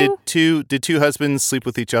sound answer. thing. Did two husbands sleep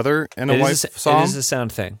with each other in a wife song? It is a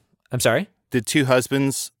sound thing. I'm sorry. Did two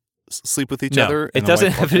husbands sleep with each No, other? it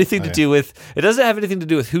doesn't have anything to do with. It doesn't have anything to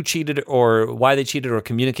do with who cheated or why they cheated or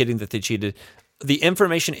communicating that they cheated. The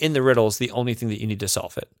information in the riddle is the only thing that you need to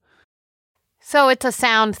solve it. So it's a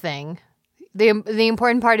sound thing. The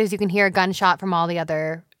important part is you can hear a gunshot from all the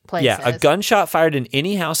other places. Yeah, a gunshot fired in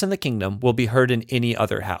any house in the kingdom will be heard in any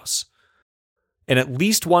other house. And at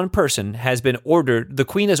least one person has been ordered. The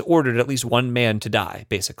queen has ordered at least one man to die,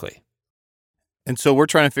 basically. And so we're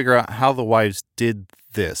trying to figure out how the wives did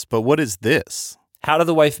this. But what is this? How did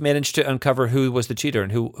the wife manage to uncover who was the cheater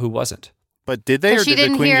and who wasn't? But did they, or she did the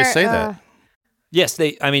didn't queen hear, just say that? Yes,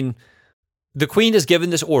 the queen has given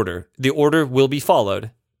this order. The order will be followed.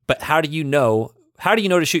 But how do you know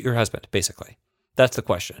to shoot your husband, basically? That's the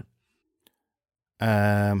question.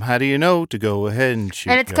 How do you know to go ahead and shoot?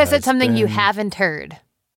 And it's because your it's something you husband? haven't heard.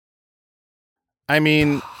 I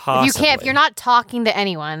mean, If you're not talking to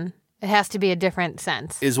anyone, it has to be a different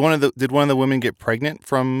sense. did one of the women get pregnant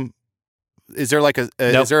from? Is there like a?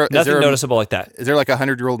 Nope, nothing noticeable like that. Is there like a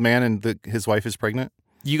 100-year-old man and his wife is pregnant?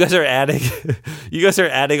 You guys are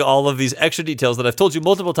adding all of these extra details that I've told you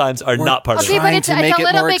multiple times are not part of Okay, it. but it's a make it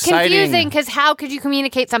little more bit exciting. confusing because how could you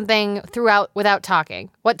communicate something without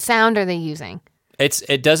talking? What sound are they using?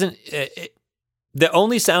 The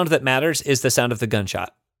only sound that matters is the sound of the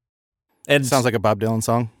gunshot. And Sounds like a Bob Dylan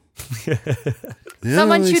song.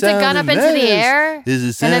 Someone shoots a gun up into the air, and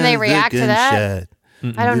then they react to that?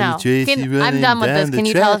 I don't know. I'm done with this. Can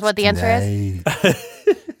you tell us what the answer is?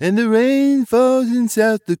 And the rain falls in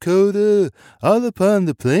South Dakota, all upon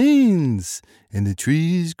the plains, and the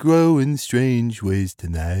trees grow in strange ways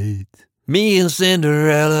tonight. me and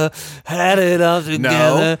Cinderella had it all together.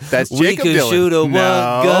 No, that's we Jacob could Dylan. shoot a No. one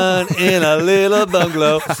gun in a little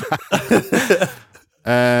bungalow.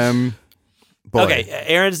 Boy. Okay,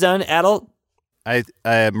 Aaron's done. Adult.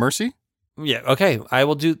 Mercy? Yeah, okay. I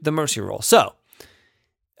will do the mercy roll. So,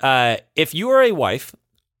 if you are a wife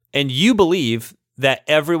and you believe that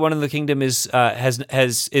everyone in the kingdom is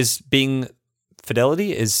being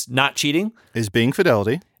fidelity, is not cheating. Is being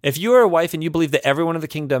fidelity. If you are a wife and you believe that everyone in the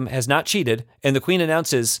kingdom has not cheated, and the queen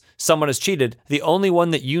announces someone has cheated, the only one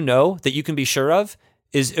that you know that you can be sure of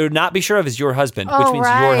is your husband, which means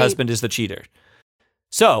your husband is the cheater.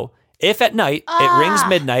 So, if at night it rings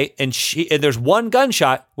midnight and there's one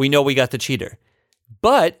gunshot, we know we got the cheater.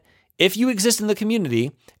 But if you exist in the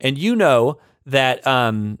community and you know that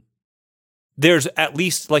there's at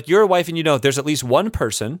least, like, you're a wife and you know there's at least one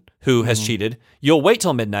person who has cheated, you'll wait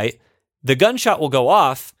till midnight, the gunshot will go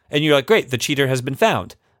off, and you're like, great, the cheater has been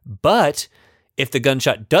found. But if the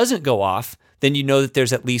gunshot doesn't go off, then you know that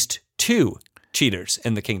there's at least two cheaters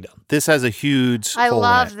in the kingdom. This has a huge I hole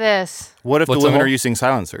love in it. this. What if What's the the women hole? are using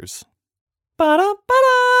silencers?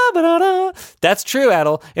 Ba-da-ba-da-ba-da-da. That's true,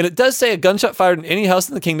 Adel. And it does say a gunshot fired in any house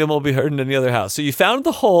in the kingdom will be heard in any other house. So you found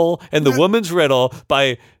the hole in the woman's riddle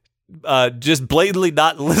by just blatantly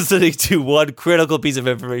not listening to one critical piece of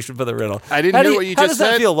information for the riddle. I didn't hear what you how just does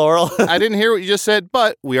that said. feel, Laurel? I didn't hear what you just said,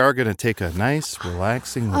 but we are going to take a nice,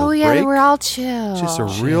 relaxing little Oh yeah, break. we're all chill. Just a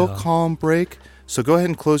real calm break. So go ahead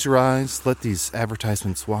and close your eyes. Let these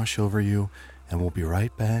advertisements wash over you. And we'll be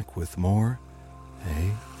right back with more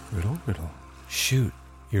Hey, Riddle, Riddle. Shoot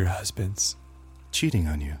your husbands. Cheating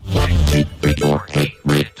on you.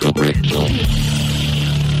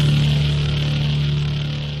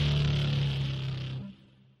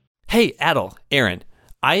 Hey, Adel, Aaron,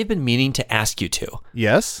 I have been meaning to ask you two.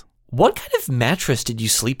 Yes? What kind of mattress did you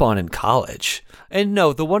sleep on in college? And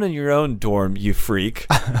no, the one in your own dorm, you freak.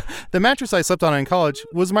 The mattress I slept on in college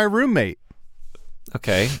was my roommate.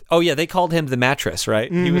 Okay. Oh, yeah, they called him the mattress, right?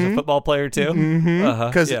 He was a football player, too?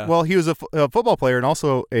 Because, he was a football player and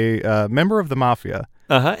also a member of the mafia.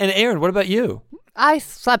 Uh-huh. And Aaron, what about you? I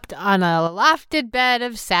slept on a lofted bed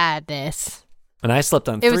of sadness. And I slept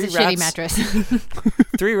on It three was a rats. shitty mattress.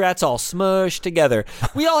 3 rats all smushed together.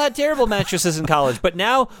 We all had terrible mattresses in college, but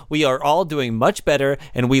now we are all doing much better,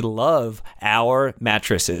 and we love our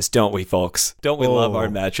mattresses, don't we, folks? Don't we love our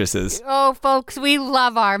mattresses? Oh, folks, we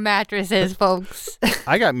love our mattresses, folks.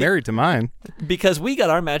 I got married to mine. Because we got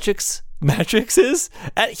our mattresses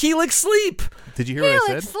at Helix Sleep. Did you hear what I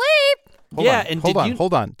Helix said? Sleep.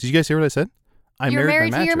 Hold on. Did you guys hear what I said? I You're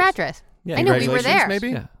married my to your mattress. Yeah, I know, we were Congratulations, there. maybe?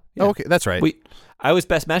 Yeah. Oh, okay, that's right. I was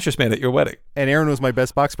best mattress man at your wedding. And Aaron was my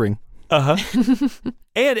best box spring. And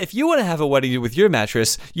if you want to have a wedding with your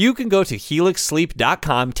mattress, you can go to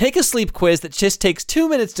helixsleep.com, take a sleep quiz that just takes 2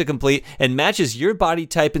 minutes to complete and matches your body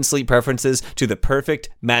type and sleep preferences to the perfect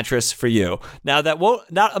mattress for you. Now, that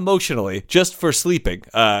won't, not emotionally, just for sleeping.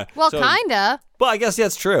 Well, kinda. Well, I guess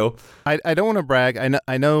that's true. I don't want to brag.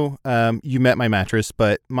 I know you met my mattress,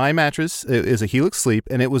 but my mattress is a Helix Sleep,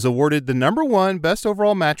 and it was awarded the #1 best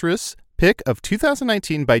overall mattress pick of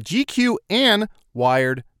 2019 by GQ and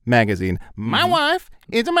Wired magazine. My wife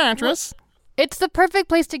is a mattress. It's the perfect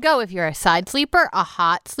place to go if you're a side sleeper, a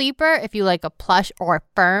hot sleeper, if you like a plush or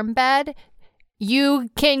firm bed.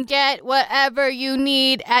 You can get whatever you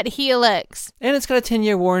need at Helix. And it's got a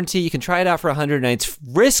 10-year warranty. You can try it out for 100 nights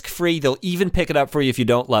risk-free. They'll even pick it up for you if you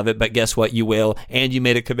don't love it, but guess what? You will. And you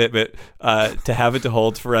made a commitment to have it to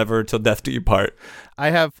hold forever till death do you part. I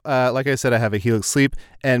have, like I said, I have a Helix Sleep,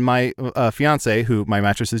 and my fiance, who my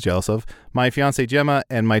mattress is jealous of, my fiance Gemma,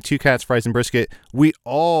 and my 2 cats, Fries and Brisket, we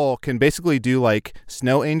all can basically do like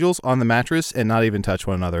snow angels on the mattress and not even touch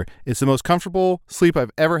one another. It's the most comfortable sleep I've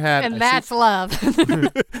ever had. And that's love.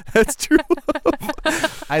 That's true love.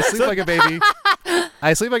 I sleep like a baby.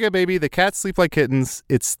 I sleep like a baby. The cats sleep like kittens.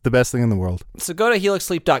 It's the best thing in the world. So go to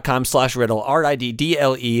helixsleep.com/riddle,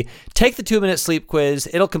 RIDDLE. Take the 2-minute sleep quiz.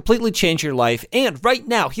 It'll completely change your life. And right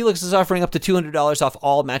now, Helix is offering up to $200 off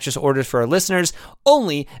all mattress orders for our listeners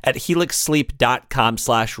only at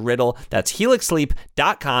helixsleep.com/riddle. That's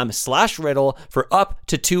helixsleep.com/riddle for up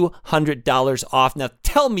to $200 off. Now,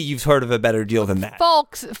 tell me you've heard of a better deal than that.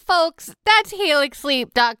 Folks, that's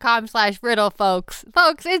helixsleep.com/riddle, folks.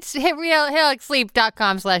 Folks, it's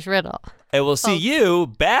helixsleep.com/riddle. And we'll see you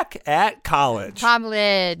back at college.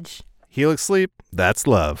 College. Helix Sleep, that's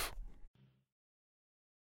love.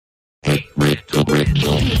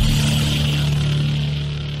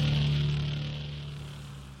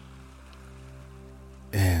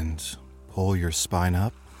 And pull your spine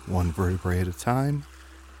up, one vertebrae at a time.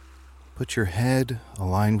 Put your head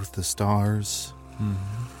aligned with the stars.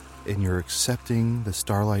 And you're accepting the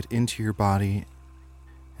starlight into your body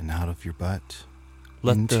and out of your butt.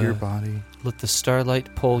 Into your body. Let the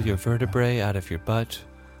starlight pull your vertebrae out of your butt.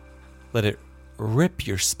 Let it rip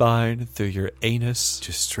your spine through your anus.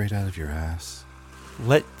 Just straight out of your ass.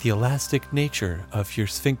 Let the elastic nature of your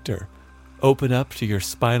sphincter open up to your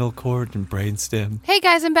spinal cord and brainstem. Hey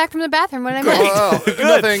guys, I'm back from the bathroom. What did I miss? Oh,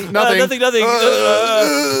 nothing. Nothing.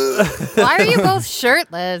 Why are you both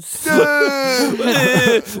shirtless?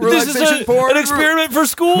 This is an experiment for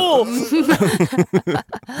school.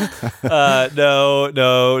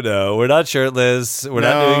 No. We're not shirtless. We're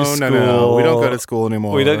not doing school. No. We don't go to school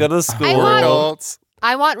anymore. We don't go to school. We're adults.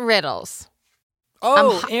 I want riddles.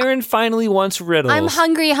 Oh, Aaron finally wants riddles. I'm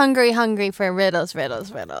hungry for riddles.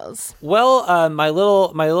 Well, my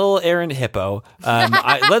little Aaron hippo.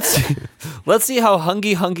 Let's see how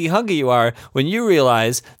hungry you are when you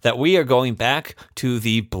realize that we are going back to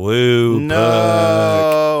the blue book.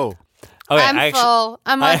 No. Okay, I'm full.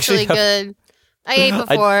 I'm actually good. I ate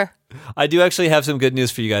before. I do actually have some good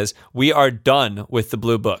news for you guys. We are done with the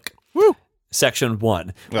blue book. Woo. Section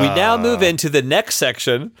 1. We now move into the next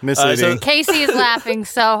section. Misleading. Casey is laughing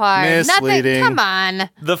so hard. Misleading. Nothing. Come on.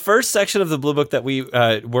 The first section of the blue book that we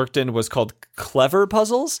worked in was called clever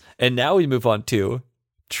puzzles, and now we move on to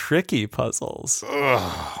tricky puzzles.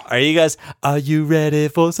 Are you ready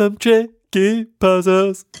for some tricky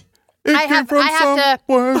puzzles? I have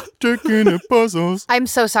to. Tricky puzzles. I'm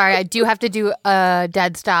so sorry. I do have to do a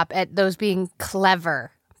dead stop at those being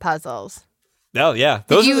clever puzzles. Oh, yeah.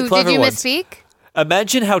 Those are the clever Did you ones. misspeak?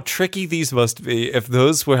 Imagine how tricky these must be if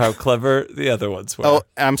those were how clever the other ones were. Oh,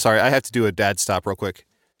 I'm sorry. I have to do a dad stop real quick.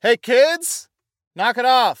 Hey, kids, knock it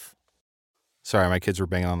off. Sorry, my kids were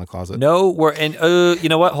banging on the closet. No, we're in. You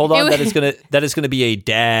know what? Hold on. That is gonna be a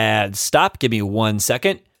dad stop. Give me 1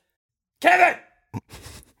 second. Kevin.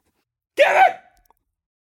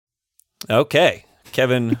 Okay,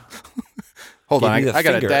 Kevin. Hold on. I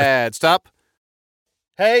got a dad stop.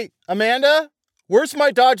 Hey, Amanda, where's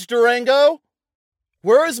my Dodge Durango?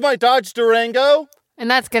 Where is my Dodge Durango?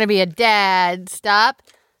 And that's going to be a dad stop.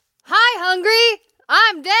 Hi, hungry.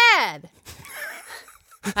 I'm Dad.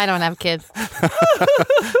 I don't have kids.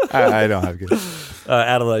 I don't have kids.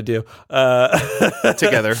 Adam and I do.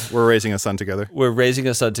 Together. We're raising a son together. We're raising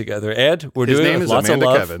a son together, and we're His doing it name with is lots Amanda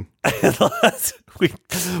of love.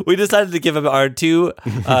 Kevin. we decided to give him our two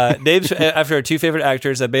names after our two favorite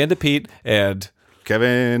actors, Amanda Pete and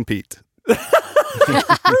Kevin Pete. her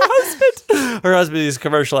husband. Her husband is a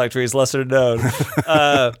commercial actor. He's lesser known.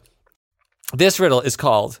 This riddle is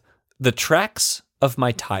called "The Tracks of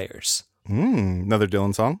My Tires." Another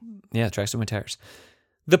Dylan song. Yeah, tracks of my tires.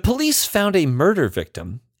 The police found a murder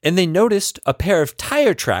victim, and they noticed a pair of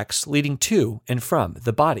tire tracks leading to and from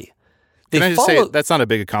the body. Can I just say, that's not a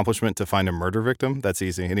big accomplishment to find a murder victim? That's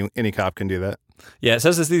easy. Any cop can do that. Yeah, it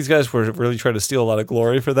says that these guys were really trying to steal a lot of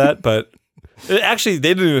glory for that, but actually,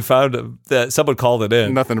 they didn't even find that someone called it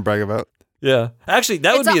in. Nothing to brag about. Yeah. Actually,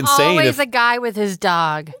 that would be insane. It's always if a guy with his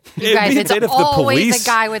dog. You It'd guys, be it's insane if the always police- a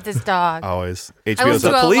guy with his dog. Always. I HBO's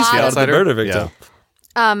listen the to a police lot found of- the murder victim.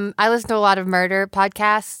 I listen to a lot of murder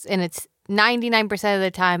podcasts, and it's 99% of the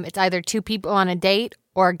time it's either two people on a date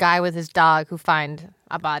or a guy with his dog who find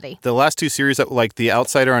a body. The last two series, like The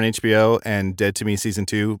Outsider on HBO and Dead to Me Season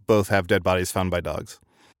 2, both have dead bodies found by dogs.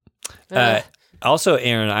 Also,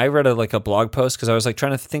 Aaron, I read a blog post because I was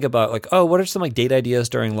trying to think about what are some date ideas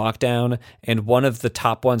during lockdown, and one of the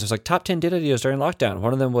top ones was top 10 date ideas during lockdown.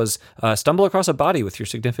 One of them was stumble across a body with your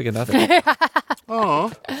significant other.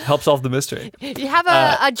 Oh, Help solve the mystery. You have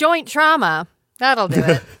a joint trauma. That'll do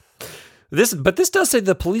it. But this does say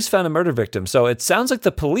the police found a murder victim, so it sounds like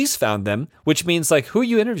the police found them, which means who are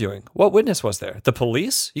you interviewing? What witness was there? The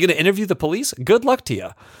police? You going to interview the police? Good luck to you.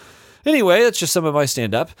 Anyway, that's just some of my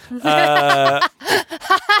stand-up.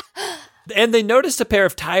 And they noticed a pair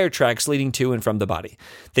of tire tracks leading to and from the body.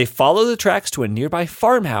 They followed the tracks to a nearby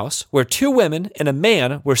farmhouse where two women and a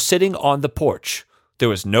man were sitting on the porch. There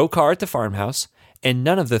was no car at the farmhouse, and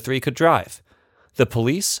none of the three could drive. The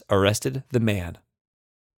police arrested the man.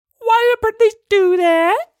 Why did police do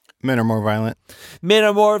that? men are more violent. Men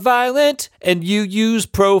are more violent, and you use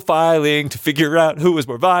profiling to figure out who is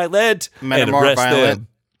more violent Men and are more arrest violent. them.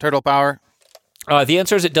 Turtle power. The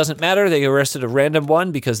answer is it doesn't matter. They arrested a random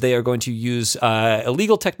one because they are going to use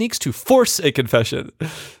illegal techniques to force a confession.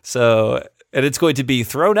 So, and it's going to be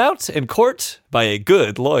thrown out in court by a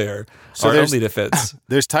good lawyer. So Our there's- only defense.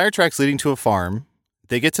 There's tire tracks leading to a farm.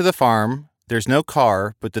 They get to the farm. There's no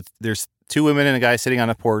car, but there's two women and a guy sitting on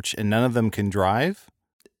a porch, and none of them can drive.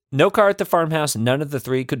 No car at the farmhouse. None of the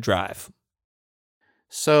three could drive.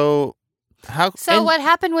 So how? So And- what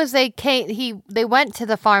happened was they went to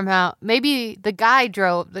the farmhouse. Maybe the guy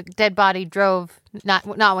drove, the dead body drove, not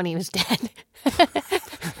when he was dead.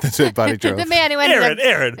 The dead body drove. The man who ended up.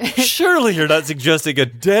 Aaron, surely you're not suggesting a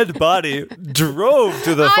dead body drove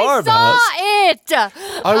to the farmhouse. I saw it.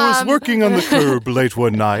 I was working on the curb late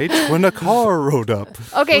one night when a car rode up.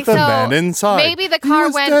 Okay, with a so man inside. maybe the He car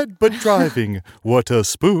was went- dead but driving. What a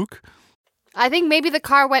spook! I think maybe the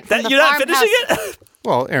car went from the You're not farmhouse. finishing it?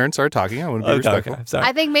 Well, Aaron started talking. I want to be respectful. Okay, sorry.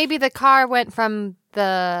 I think maybe the car went from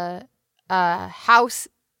the house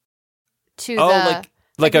to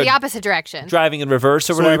like the a opposite direction. driving in reverse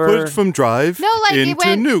or So whatever. we pushed from drive No, like, it into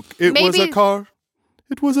went- nuke. It was a maybe- car.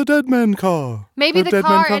 It was a dead man car. Maybe A the dead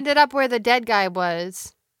man car ended up where the dead guy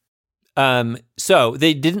was. So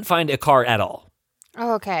they didn't find a car at all.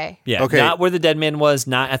 Oh, okay. Yeah, Okay. not where the dead man was,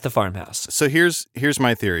 not at the farmhouse. So here's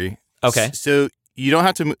my theory. Okay. So you don't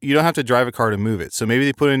have to drive a car to move it. So maybe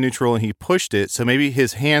they put it in neutral and he pushed it. So maybe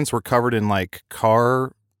his hands were covered in like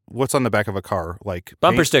car. What's on the back of a car? Like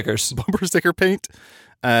Bumper paint? stickers. Bumper sticker paint.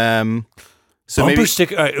 So Bumper maybe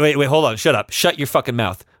sticker. Wait, hold on. Shut up. Shut your fucking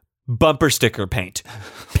mouth. Bumper sticker paint.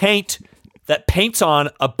 Paint that paints on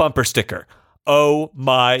a bumper sticker. Oh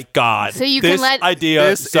my God. So you can this let- idea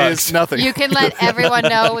this sucks. is nothing. You can let everyone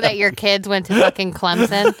know that your kids went to fucking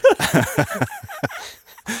Clemson.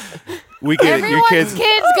 we get it. Your Everyone's kids.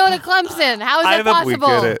 kids go to Clemson. How is I that have a- we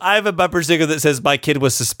possible? get it. I have a bumper sticker that says my kid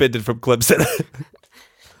was suspended from Clemson.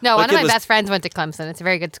 No, one of kid my was- best friends went to Clemson. It's a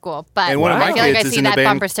very good school. But And one of my I feel like I kids is see in the that band-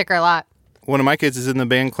 bumper sticker a lot. One of my kids is in the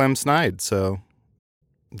band Clem Snide. So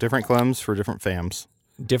different Clems for different fams.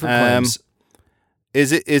 Different claims.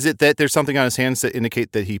 Is it that there's something on his hands that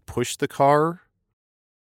indicate that he pushed the car?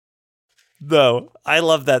 No, I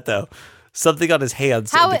love that though. Something on his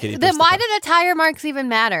hands. How indicating then? this Why car. do the tire marks even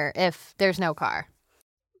matter if there's no car?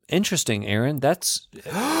 Interesting, Aaron. That's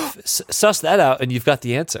suss that out, and you've got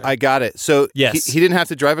the answer. I got it. So Yes. he didn't have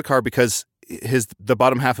to drive a car because the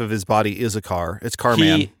bottom half of his body is a car. It's Carman.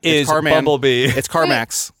 He is it's Carman. Bumblebee. It's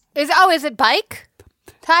CarMax. Is it bike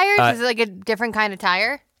tires? Is it like a different kind of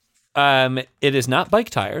tire? It is not bike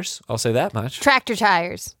tires. I'll say that much. Tractor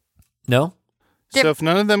tires. No. So if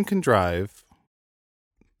none of them can drive,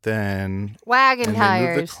 Then Wagon and they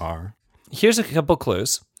tires. moved the car. Here's a couple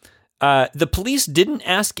clues. The police didn't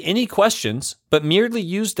ask any questions, but merely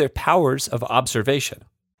used their powers of observation.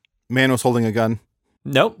 Man was holding a gun.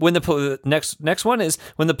 Nope. When the next one is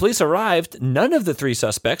when the police arrived, none of the three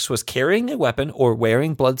suspects was carrying a weapon or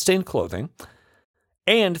wearing bloodstained clothing,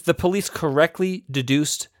 and the police correctly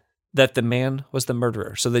deduced that the man was the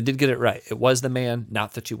murderer. So they did get it right. It was the man,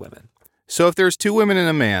 not the two women. So if there's two women and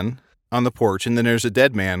a man on the porch, and then there's a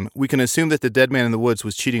dead man, we can assume that the dead man in the woods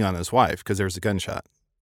was cheating on his wife because there was a gunshot.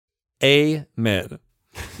 Amen.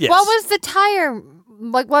 Yes. What was the tire?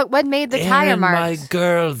 Like what made the tire Aaron, marks? my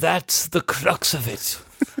girl, that's the crux of it.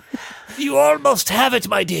 You almost have it,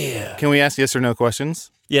 my dear. Can we ask yes or no questions?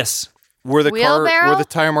 Yes. Were the Wheelbarrow?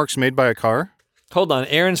 tire marks made by a car? Hold on.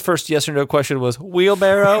 Aaron's first yes or no question was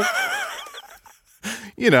wheelbarrow.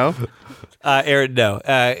 You know. Aaron, no.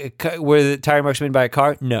 Were the tire marks made by a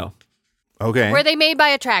car? No. Okay. Were they made by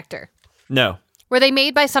a tractor? No. Were they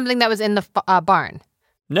made by something that was in the barn?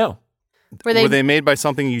 No. Were they made by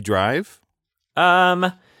something you drive?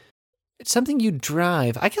 It's something you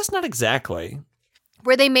drive. I guess not exactly.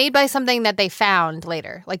 Were they made by something that they found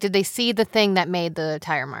later? Like, did they see the thing that made the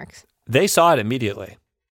tire marks? They saw it immediately.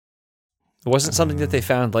 It wasn't something that they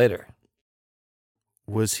found later.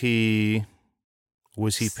 Was he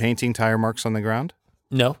painting tire marks on the ground?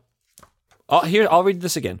 No. I'll read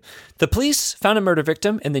this again. The police found a murder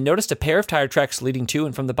victim, and they noticed a pair of tire tracks leading to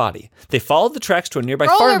and from the body. They followed the tracks to a nearby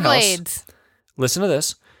farmhouse. Rollerblades. Listen to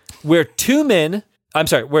this. Where two women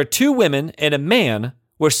and a man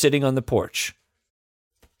were sitting on the porch.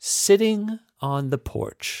 Sitting on the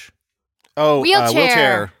porch. Oh,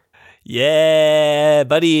 Wheelchair. Yeah,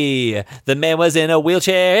 buddy. The man was in a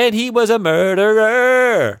wheelchair, and he was a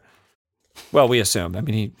murderer. Well, we assume. I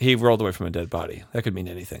mean, he rolled away from a dead body. That could mean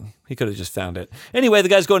anything. He could have just found it. Anyway, the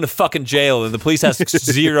guy's going to fucking jail, and the police ask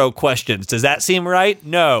 0 questions. Does that seem right?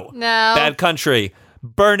 No. No. Bad country.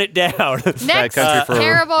 Burn it down. Next country for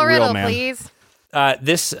terrible a real riddle, man. please.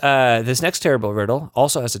 This next terrible riddle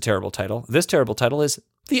also has a terrible title. This terrible title is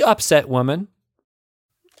The Upset Woman.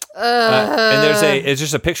 And it's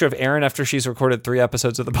just a picture of Erin after she's recorded 3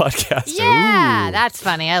 episodes of the podcast. Yeah, that's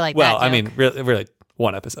funny. I like that. Well, I joke. mean, really,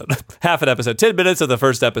 1 episode, half an episode, 10 minutes of the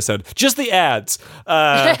first episode, just the ads.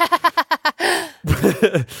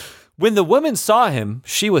 When the woman saw him,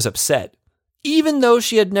 she was upset, even though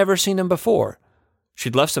she had never seen him before.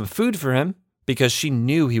 She'd left some food for him because she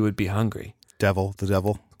knew he would be hungry. the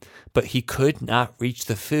devil. But he could not reach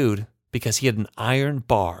the food because he had an iron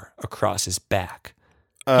bar across his back.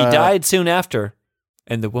 He died soon after,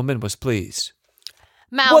 and the woman was pleased.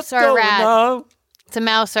 Mouse or a rat. on? It's a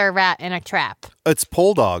mouse or a rat in a trap. It's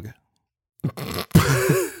pole dog.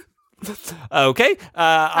 Okay.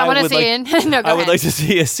 I want to see it. No, go I would ahead. like to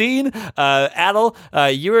see a scene. Adel,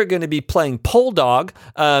 you are going to be playing Pole Dog.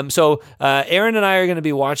 So Aaron and I are going to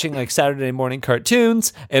be watching like Saturday morning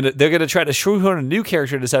cartoons, and they're going to try to shoehorn a new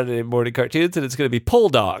character to Saturday morning cartoons, and it's going to be Pole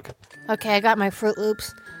Dog. Okay, I got my Fruit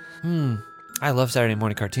Loops. I love Saturday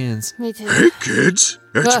morning cartoons. Me too. Hey kids,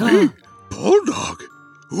 it's me, Bulldog.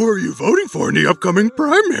 Who are you voting for in the upcoming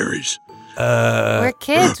primaries? We're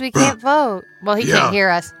kids. We can't vote. Well, he can't hear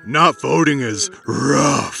us. Not voting is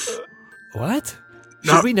rough. What?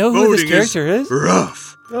 Should Not we know who this voting character is?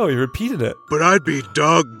 Rough. Oh, you repeated it. But I'd be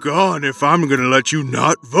doggone if I'm gonna let you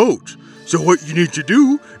not vote. So what you need to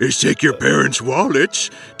do is take your parents'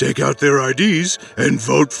 wallets, take out their IDs, and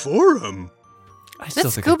vote for them. I Is still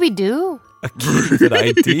that think Scooby Doo? a kid with an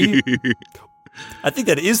ID. I think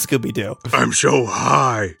that is Scooby-Doo. I'm so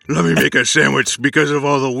high. Let me make a sandwich because of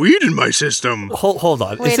all the weed in my system. Hold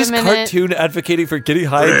on. Wait is this a minute. cartoon advocating for getting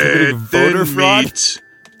high and committing Bread, voter then fraud? meat.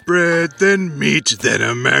 Bread, then meat, then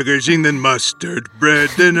a magazine, then mustard. Bread,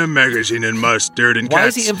 then a magazine, and mustard, and Why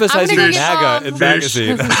is cats. he emphasizing I'm gonna go MAGA get in Mom.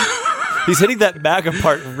 magazine? He's hitting that MAGA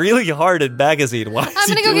part really hard in magazine. Why is I'm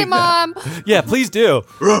he gonna go doing get Mom. that? Yeah, please do.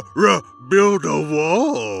 Build a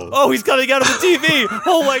wall. Oh, he's coming out of the TV.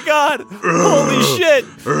 Oh my God. Holy shit.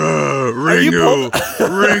 Ringo.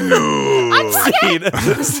 Ringo.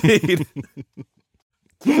 Scene.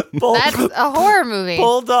 That's a horror movie.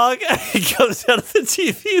 Bulldog. He comes out of the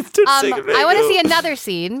TV and starts singing. I want to see another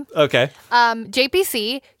scene. Okay.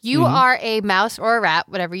 JPC, you are a mouse or a rat,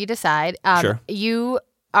 whatever you decide. Sure. You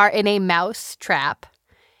are in a mouse trap,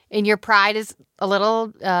 and your pride is a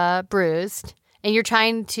little bruised, and you're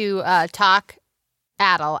trying to talk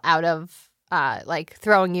Adel out of like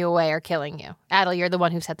throwing you away or killing you. Adel, you're the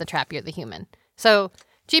one who set the trap. You're the human. So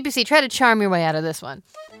JPC, try to charm your way out of this one.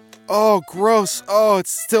 Oh, gross. Oh,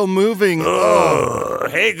 it's still moving.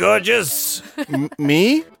 Hey, gorgeous.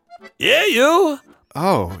 Me? Yeah, you.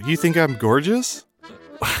 Oh, you think I'm gorgeous?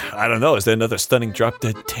 I don't know. Is there another stunning drop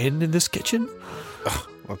dead 10 in this kitchen?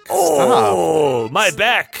 Stop. My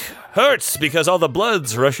back hurts because all the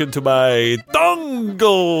blood's rushing to my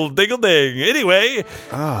dongle dingle ding. Anyway,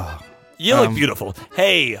 you look beautiful.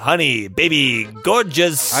 Hey, honey, baby,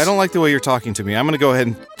 gorgeous. I don't like the way you're talking to me. I'm going to go ahead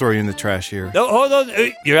and throw you in the trash here. No, hold on.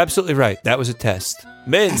 You're absolutely right. That was a test.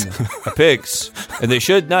 Men are pigs, and they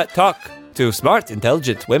should not talk to smart,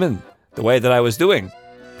 intelligent women the way that I was doing.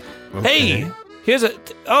 Okay. Hey, here's a...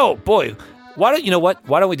 Oh, boy. Why don't you know what?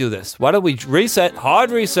 Why don't we do this? Why don't we reset,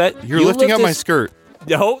 hard reset? You're lifting up my skirt.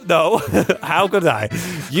 No. How could I?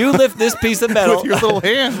 You lift this piece of metal. With your little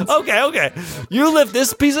hands. Okay. You lift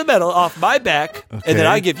this piece of metal off my back, and then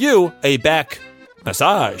I give you a back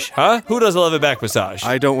massage, huh? Who doesn't love a back massage?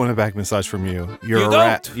 I don't want a back massage from you. You You're a don't?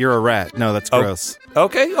 rat. You're a rat. No, that's gross.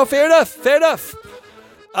 Okay. Oh, fair enough.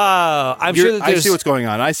 I'm sure that I see what's going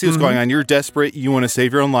on. Going on. You're desperate. You want to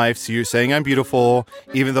save your own life, so you're saying I'm beautiful,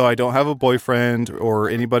 even though I don't have a boyfriend or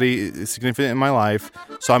anybody significant in my life.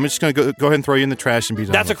 So I'm just going to go ahead and throw you in the trash and be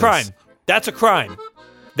done. That's a crime. That's a crime.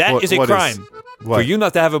 That is a crime for you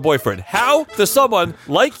not to have a boyfriend. How does someone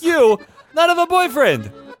like you not have a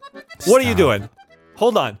boyfriend? What are you doing?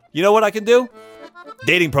 Hold on. You know what I can do?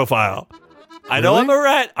 Dating profile. I know I'm a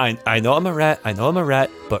rat. I know I'm a rat,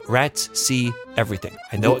 but rats see everything.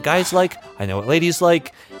 I know what guys like. I know what ladies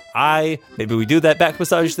like. Maybe we do that back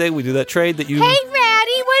massage thing. We do that trade that you... Hey,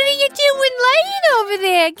 Ratty, what are you doing laying over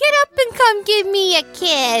there? Get up and come give me a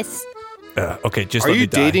kiss. Okay, just Are let me you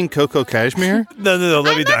die. dating Coco Cashmere? No,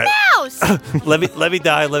 let me die. Mouse. Let me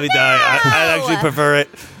die. I'd actually prefer it.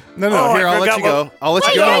 No. Oh, Here, I I'll let forgot you go. what- I'll let you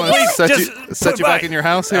Wait, go. wait, and wait. set you back in your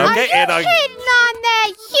house here. Okay, and Hitting on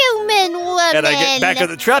that human woman. I get back in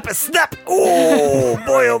the trap and snap. Oh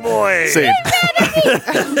boy. Same.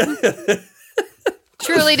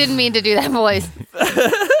 Truly didn't mean to do that voice.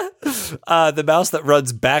 The mouse that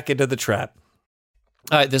runs back into the trap.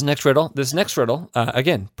 All right, this next riddle,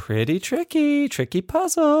 again, pretty tricky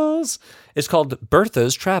puzzles. It's called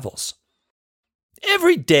Bertha's Travels.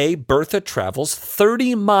 Every day, Bertha travels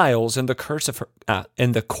 30 miles in the course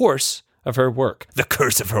of her work. The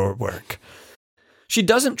curse of her work. She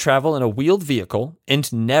doesn't travel in a wheeled vehicle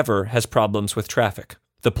and never has problems with traffic,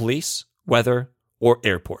 the police, weather, or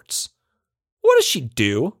airports. What does she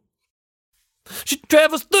do? She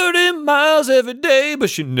travels 30 miles every day,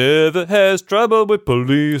 but she never has trouble with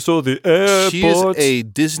police or the airports. She is a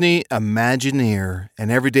Disney Imagineer,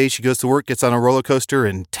 and every day she goes to work, gets on a roller coaster,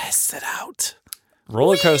 and tests it out.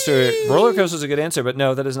 Roller coaster is a good answer, but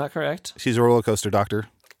no, that is not correct. She's a roller coaster doctor.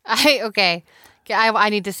 Okay. I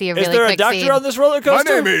need to see a really Is there quick a doctor scene. on this roller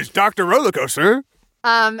coaster? is Dr. Roller Coaster.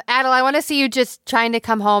 Adel, I want to see you just trying to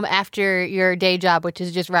come home after your day job, which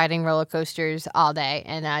is just riding roller coasters all day.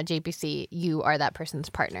 And JPC, you are that person's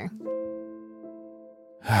partner.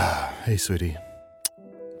 Hey, sweetie.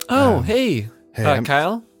 Oh, hey. Hey,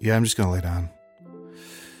 Kyle? Yeah, I'm just going to lay down.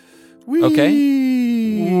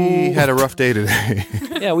 We had a rough day today.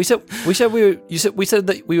 Yeah, we said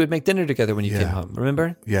that we would make dinner together when you came home.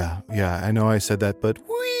 Remember? Yeah. I know I said that, but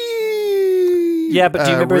Yeah, but do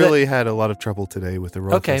you remember really had a lot of trouble today with the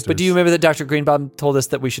roller coasters. But do you remember that Dr. Greenbaum told us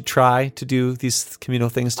that we should try to do these communal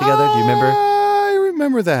things together? Do you remember? I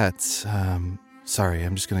remember that. Sorry,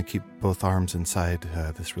 I'm just going to keep both arms inside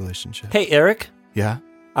this relationship. Hey, Eric. Yeah?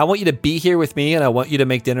 I want you to be here with me, and I want you to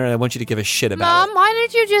make dinner, and I want you to give a shit about Mom, why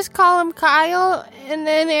did you just call him Kyle and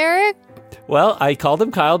then Eric? it. Well, I called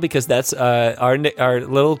him Kyle because that's our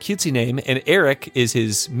little cutesy name, and Eric is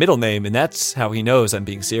his middle name, and that's how he knows I'm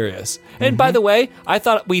being serious. And by the way, I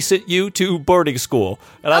thought we sent you to boarding school,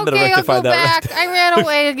 and I'm going to rectify I'll go that. back. I ran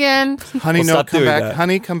away again. Honey, Well, no, stop come doing back. that.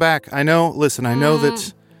 Honey, come back. I know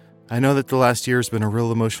that the last year has been a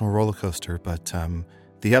real emotional roller coaster, but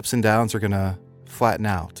the ups and downs are going to flatten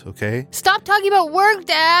out, okay? Stop talking about work,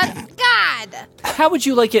 Dad. God. How would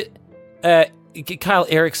you like it, Kyle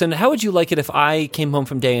Erickson? How would you like it if I came home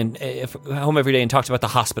home every day and talked about the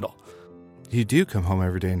hospital? You do come home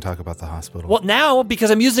every day and talk about the hospital. Well, now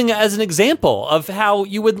because I'm using it as an example of how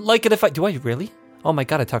you would like it if I do. I really? Oh my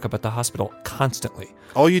God, I talk about the hospital constantly,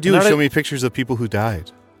 All you do And is I show don't- me pictures of people who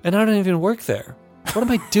died. and I don't even work there. What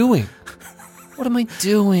am I doing? What am I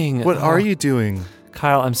doing? What are you doing?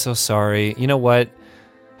 Kyle, I'm so sorry. You know what?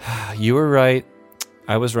 You were right.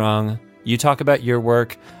 I was wrong. You talk about your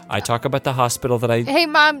work. I talk about the hospital that I... Hey,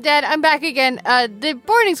 Mom, Dad, I'm back again. The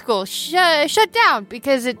boarding school shut down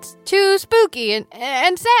because it's too spooky and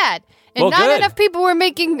sad. And Well, not good. enough people were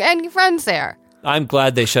making any friends there. I'm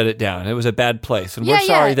glad they shut it down. It was a bad place. And we're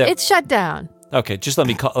sorry that... it's shut down. Okay, just let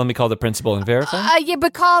me call the principal and verify. Yeah,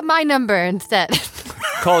 but call my number instead.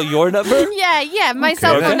 call your number? Yeah, my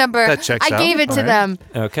cell phone Okay. number. That checks I out. gave it to All right. them.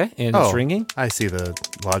 Okay, and it's ringing. I see the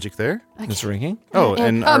logic there. It's ringing. Oh,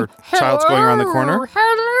 and our child's going around the corner.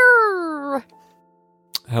 Hello.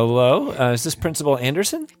 Hello, is this Principal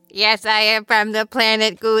Anderson? Yes, I am from the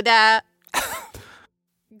planet Gouda. Wait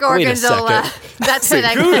a Gorgonzola. second. That's what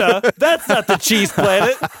I Gouda? That's not the cheese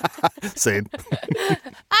planet. Same.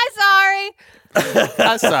 I'm sorry.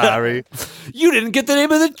 I'm sorry. You didn't get the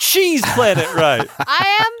name of the cheese planet right.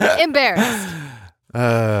 I am embarrassed.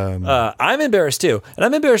 I'm embarrassed too, and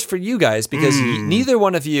I'm embarrassed for you guys because neither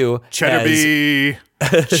one of you Cheddar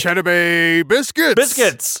has Bay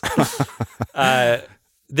biscuits.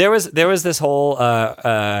 There was this whole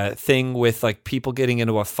thing with like people getting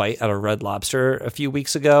into a fight at a Red Lobster a few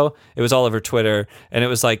weeks ago. It was all over Twitter, and it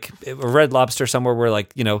was like a Red Lobster somewhere where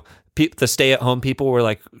like the stay-at-home people were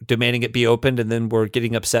like demanding it be opened, and then were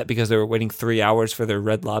getting upset because they were waiting 3 hours for their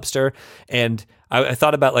Red Lobster. And I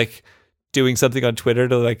thought about like doing something on Twitter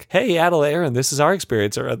to like, hey, Adel, Aaron, this is our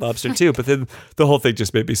experience at Red Lobster too. But then the whole thing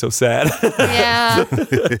just made me so sad. Yeah.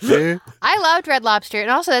 I loved Red Lobster. And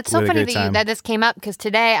also, it's so We had a funny great that time. that this came up because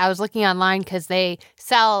today I was looking online because they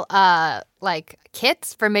sell like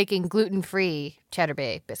kits for making gluten-free Cheddar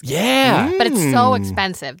Bay biscuits. Yeah. But it's so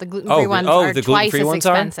expensive. The gluten-free ones are the twice gluten-free as ones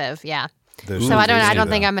are? expensive. Yeah. They're So I tasty, don't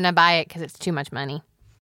think though. I'm going to buy it because it's too much money.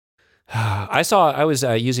 I was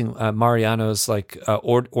using Mariano's like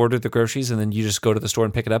order the groceries and then you just go to the store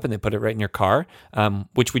and pick it up and they put it right in your car,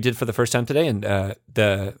 which we did for the first time today, and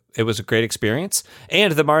it was a great experience.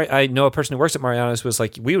 And I know a person who works at Mariano's was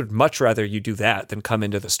like, we would much rather you do that than come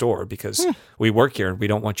into the store because we work here and we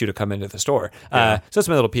don't want you to come into the store. So that's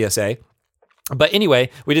my little PSA. But anyway,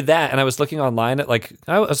 we did that, and I was looking online at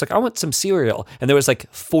I was like, I want some cereal, and there was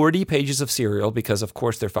like 40 pages of cereal because of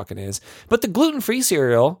course there fucking is. But the gluten-free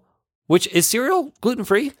cereal, which is cereal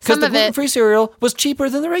gluten-free, because the gluten-free cereal was cheaper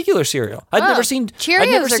than the regular cereal. I'd never seen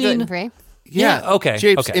Cheerios are gluten-free. Yeah, okay.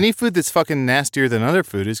 Japes, okay. any food that's fucking nastier than other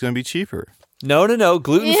food is going to be cheaper. No.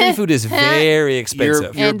 Gluten-free food is very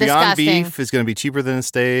expensive. Your And Beyond disgusting. Beef is going to be cheaper than a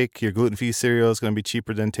steak. Your gluten-free cereal is going to be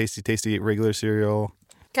cheaper than tasty regular cereal.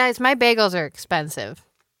 Guys, my bagels are expensive.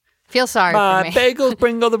 Feel sorry My for me. bagels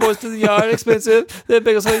bring all the boys to the yard. Expensive. The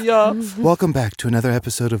bagels are yard. Welcome back to another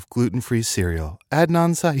episode of Gluten-Free Cereal.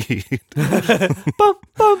 Adnan Saeed.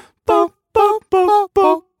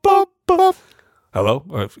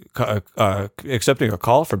 Hello, accepting a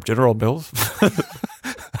call from General Mills.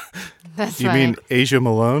 That's You funny. mean Asia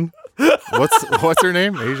Malone? What's her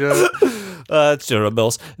name? Asia? It's General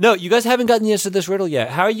Mills. No, you guys haven't gotten the answer to this riddle yet.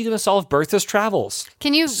 How are you going to solve Bertha's travels?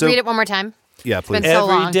 Can you read it one more time? Yeah, please. been so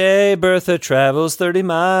long. Every day, Bertha travels 30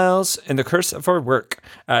 miles in the course of her work.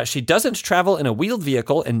 She doesn't travel in a wheeled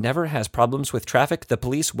vehicle and never has problems with traffic, the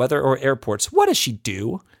police, weather, or airports. What does she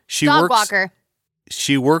do? She Dog works. walker.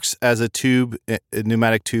 She works as a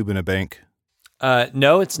pneumatic tube in a bank.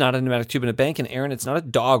 No, it's not a pneumatic tube in a bank. And Aaron, it's not a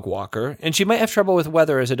dog walker. And she might have trouble with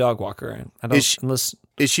weather as a dog walker. I don't, unless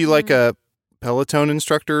Is she like a Peloton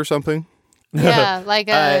instructor or something? Yeah, like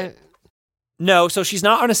a... No, so she's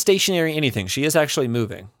not on a stationary anything. She is actually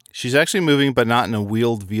moving. She's actually moving, but not in a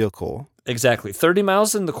wheeled vehicle. Exactly. 30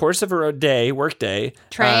 miles in the course of her day, work day.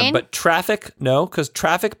 Train? But traffic, no, because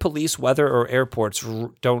traffic, police, weather, or airports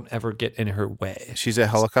don't ever get in her way. She's a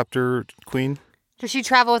helicopter queen. Does she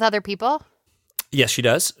travel with other people? Yes, she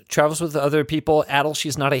does. Travels with other people. Adel,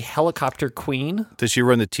 she's not a helicopter queen. Does she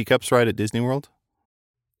run the teacups ride at Disney World?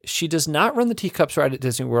 She does not run the teacups ride at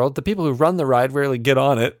Disney World. The people who run the ride rarely get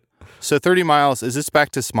on it. So 30 miles, is this back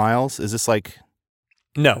to Smiles? Is this like...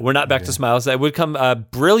 No, we're not back to Smiles. That would come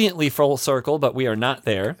brilliantly full circle, but we are not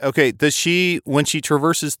there. Okay, when she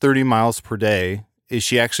traverses 30 miles per day, is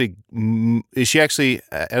she actually,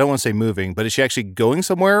 I don't want to say moving, but is she actually going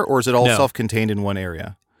somewhere, or is it all No. self-contained in one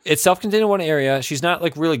area? It's self-contained in one area. She's not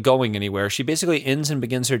like really going anywhere. She basically ends and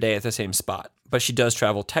begins her day at the same spot, but she does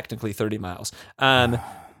travel technically 30 miles.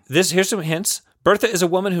 Here's some hints. Bertha is a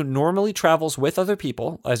woman who normally travels with other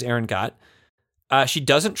people, as Aaron got. She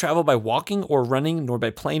doesn't travel by walking or running, nor by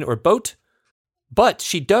plane or boat, but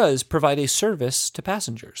she does provide a service to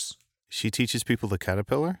passengers. She teaches people the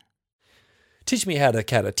caterpillar? Teach me how to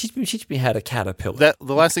caterpillar.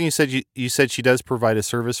 The last thing you said, you said she does provide a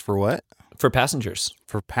service for what? For passengers.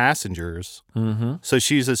 For passengers. Mm-hmm. So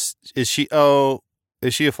is she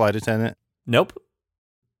a flight attendant? Nope.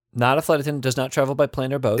 Not a flight attendant, does not travel by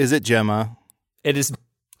plane or boat. Is it Gemma? It is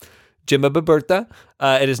Gemma Bertha.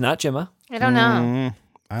 It is not Gemma. I don't know.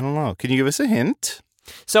 I don't know. Can you give us a hint?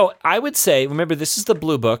 So I would say, remember, this is the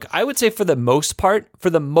blue book. I would say for the most part,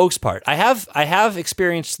 I have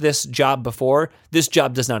experienced this job before. This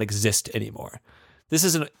job does not exist anymore. This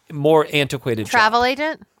is a more antiquated Travel job.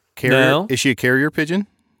 agent? Carrier? No. Is she a carrier pigeon?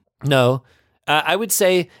 No. I would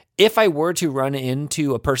say if I were to run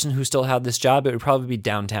into a person who still had this job, it would probably be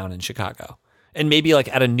downtown in Chicago. And maybe like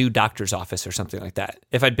at a new doctor's office or something like that.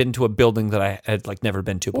 If I'd been to a building that I had like never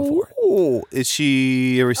been to before. Oh, is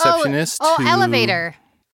she a receptionist? Elevator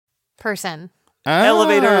person.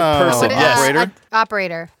 Elevator person, What- yes. Operator?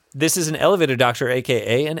 Operator. This is an elevator doctor,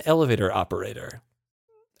 aka an elevator operator.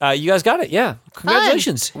 You guys got it, yeah.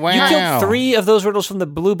 Congratulations. Wow. You killed 3 of those riddles from the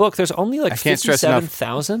blue book. There's only like I can't stress enough.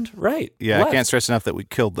 57,000. Right. Yeah, left. I can't stress enough that we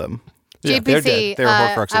killed them. Yeah, they're JPC, dead. They're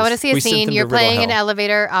Horcruxes. I want to see a We sent scene. them to You're Riddle playing an Hell.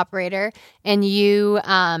 elevator operator, and you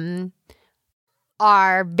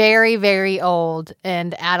are very, very old,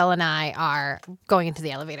 and Adel and I are going into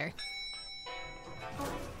the elevator.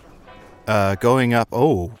 Going up.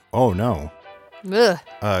 Oh no. Ugh.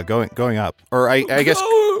 Going up. Or I guess.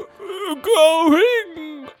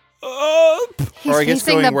 Going up. He's Or I guess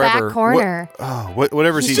facing going the wherever. back corner.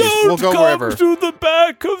 Whatever's easiest. We'll go wherever. to the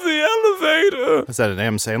back of the elevator. Is that an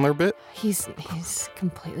Adam Sandler bit? He's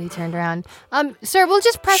completely turned around. Sir, we'll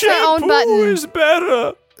just press our own button.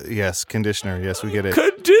 better. Yes, conditioner. Yes, we get it.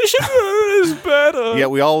 Conditioner is better. Yeah,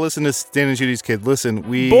 we all listen to Stan and Judy's Kid. Listen,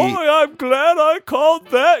 I'm glad I called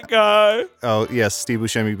that guy. Oh yes, Steve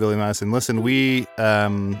Buscemi, Billy Madison. Listen, we're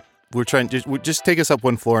trying. Just take us up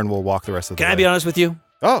one floor and we'll walk the rest of the way. Can I be honest with you?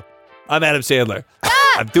 Oh, I'm Adam Sandler.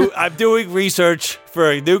 I'm doing research for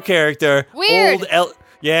a new character. Weird.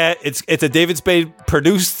 Yeah, it's a David Spade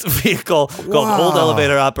produced vehicle called Wow. Old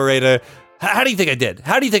Elevator Operator. How do you think I did?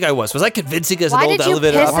 How do you think I was? Was I convincing as Why an old did you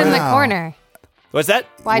elevator piss operator? in the Wow. corner? What's that?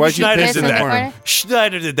 Why Why'd did you you piss piss in in the the corner? corner?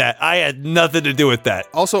 Schneider did that. I had nothing to do with that.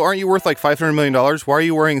 also, aren't you worth like $500 million? Why are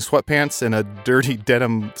you wearing sweatpants and a dirty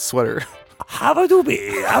denim sweater?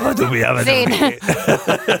 Habadooby.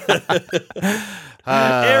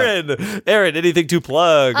 Aaron, anything to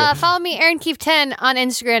plug? Follow me, Aaron Keefe 10 on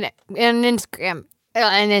Instagram.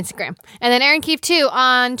 And then Aaron Keefe 2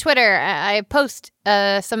 on Twitter. I post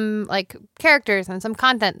some like characters and some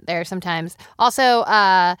content there sometimes. Also,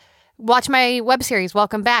 watch my web series,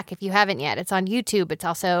 Welcome Back, if you haven't yet. It's on YouTube. It's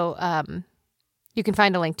also, you can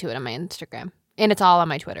find a link to it on my Instagram. And it's all on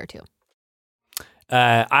my Twitter, too.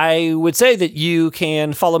 I would say that you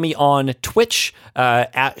can follow me on Twitch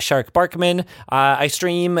at Shark Barkman. I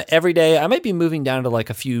stream every day. I might be moving down to like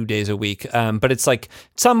a few days a week, but it's like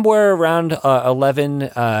somewhere around 11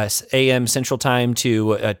 a.m. Central Time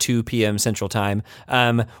to 2 p.m. Central Time.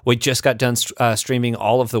 We just got done streaming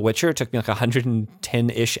all of The Witcher. It took me like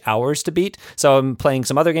 110-ish hours to beat, so I'm playing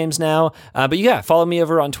some other games now. But yeah, follow me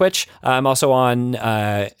over on Twitch. I'm also on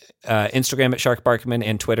Instagram at Shark Barkman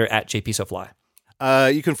and Twitter at JPSoFly.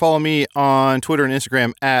 You can follow me on Twitter and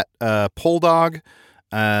Instagram at Polldog.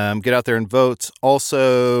 Get out there and vote.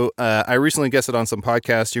 Also, I recently guested on some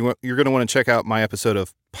podcasts. You're going to want to check out my episode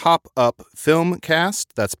of Pop-Up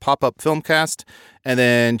Filmcast. That's Pop-Up Filmcast. And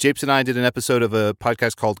then Japes and I did an episode of a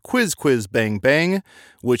podcast called Quiz Bang Bang,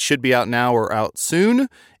 which should be out now or out soon,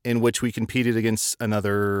 in which we competed against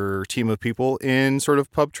another team of people in sort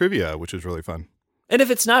of pub trivia, which was really fun. And if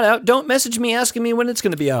it's not out, don't message me asking me when it's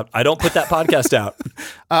going to be out. I don't put that podcast out.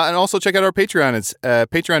 And also check out our Patreon. It's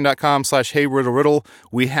patreon.com/HeyRiddleRiddle.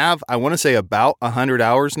 We have, I want to say, about 100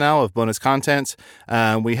 hours now of bonus content.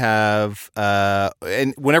 We have,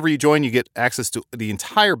 and whenever you join, you get access to the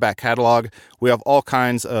entire back catalog. We have all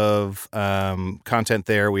kinds of content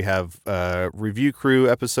there. We have review crew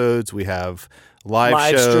episodes. We have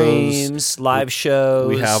live shows, streams, live shows.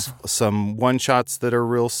 We have some one-shots that are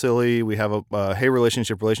real silly. We have a Hey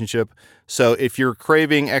Relationship. So if you're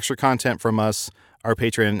craving extra content from us, our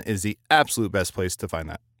Patreon is the absolute best place to find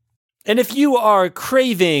that. And if you are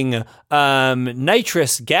craving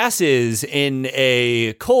nitrous gases in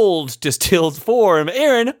a cold distilled form,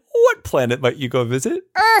 Aaron, what planet might you go visit?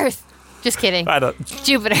 Earth. Just kidding. I don't.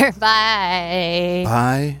 Jupiter. Bye.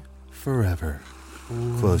 Bye forever.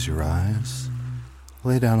 Close your eyes.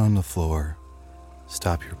 Lay down on the floor.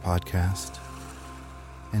 Stop your podcast.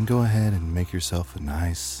 And go ahead and make yourself a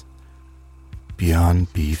nice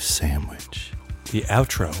Beyond Beef sandwich. The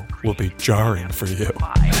outro will be jarring for you.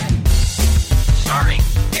 Starring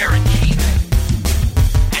Aaron Keefe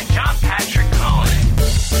and John Patrick Cohen.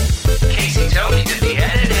 Casey Tony did the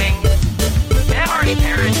editing. And Marty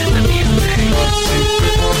Parrish did the music.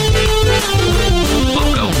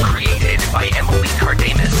 Logo created by Emily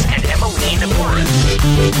Cardamus and Emmeline Morris.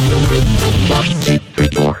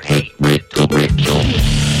 Hey, Riddle.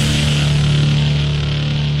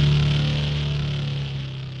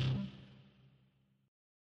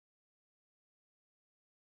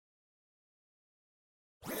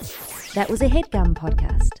 That was a HeadGum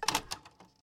podcast.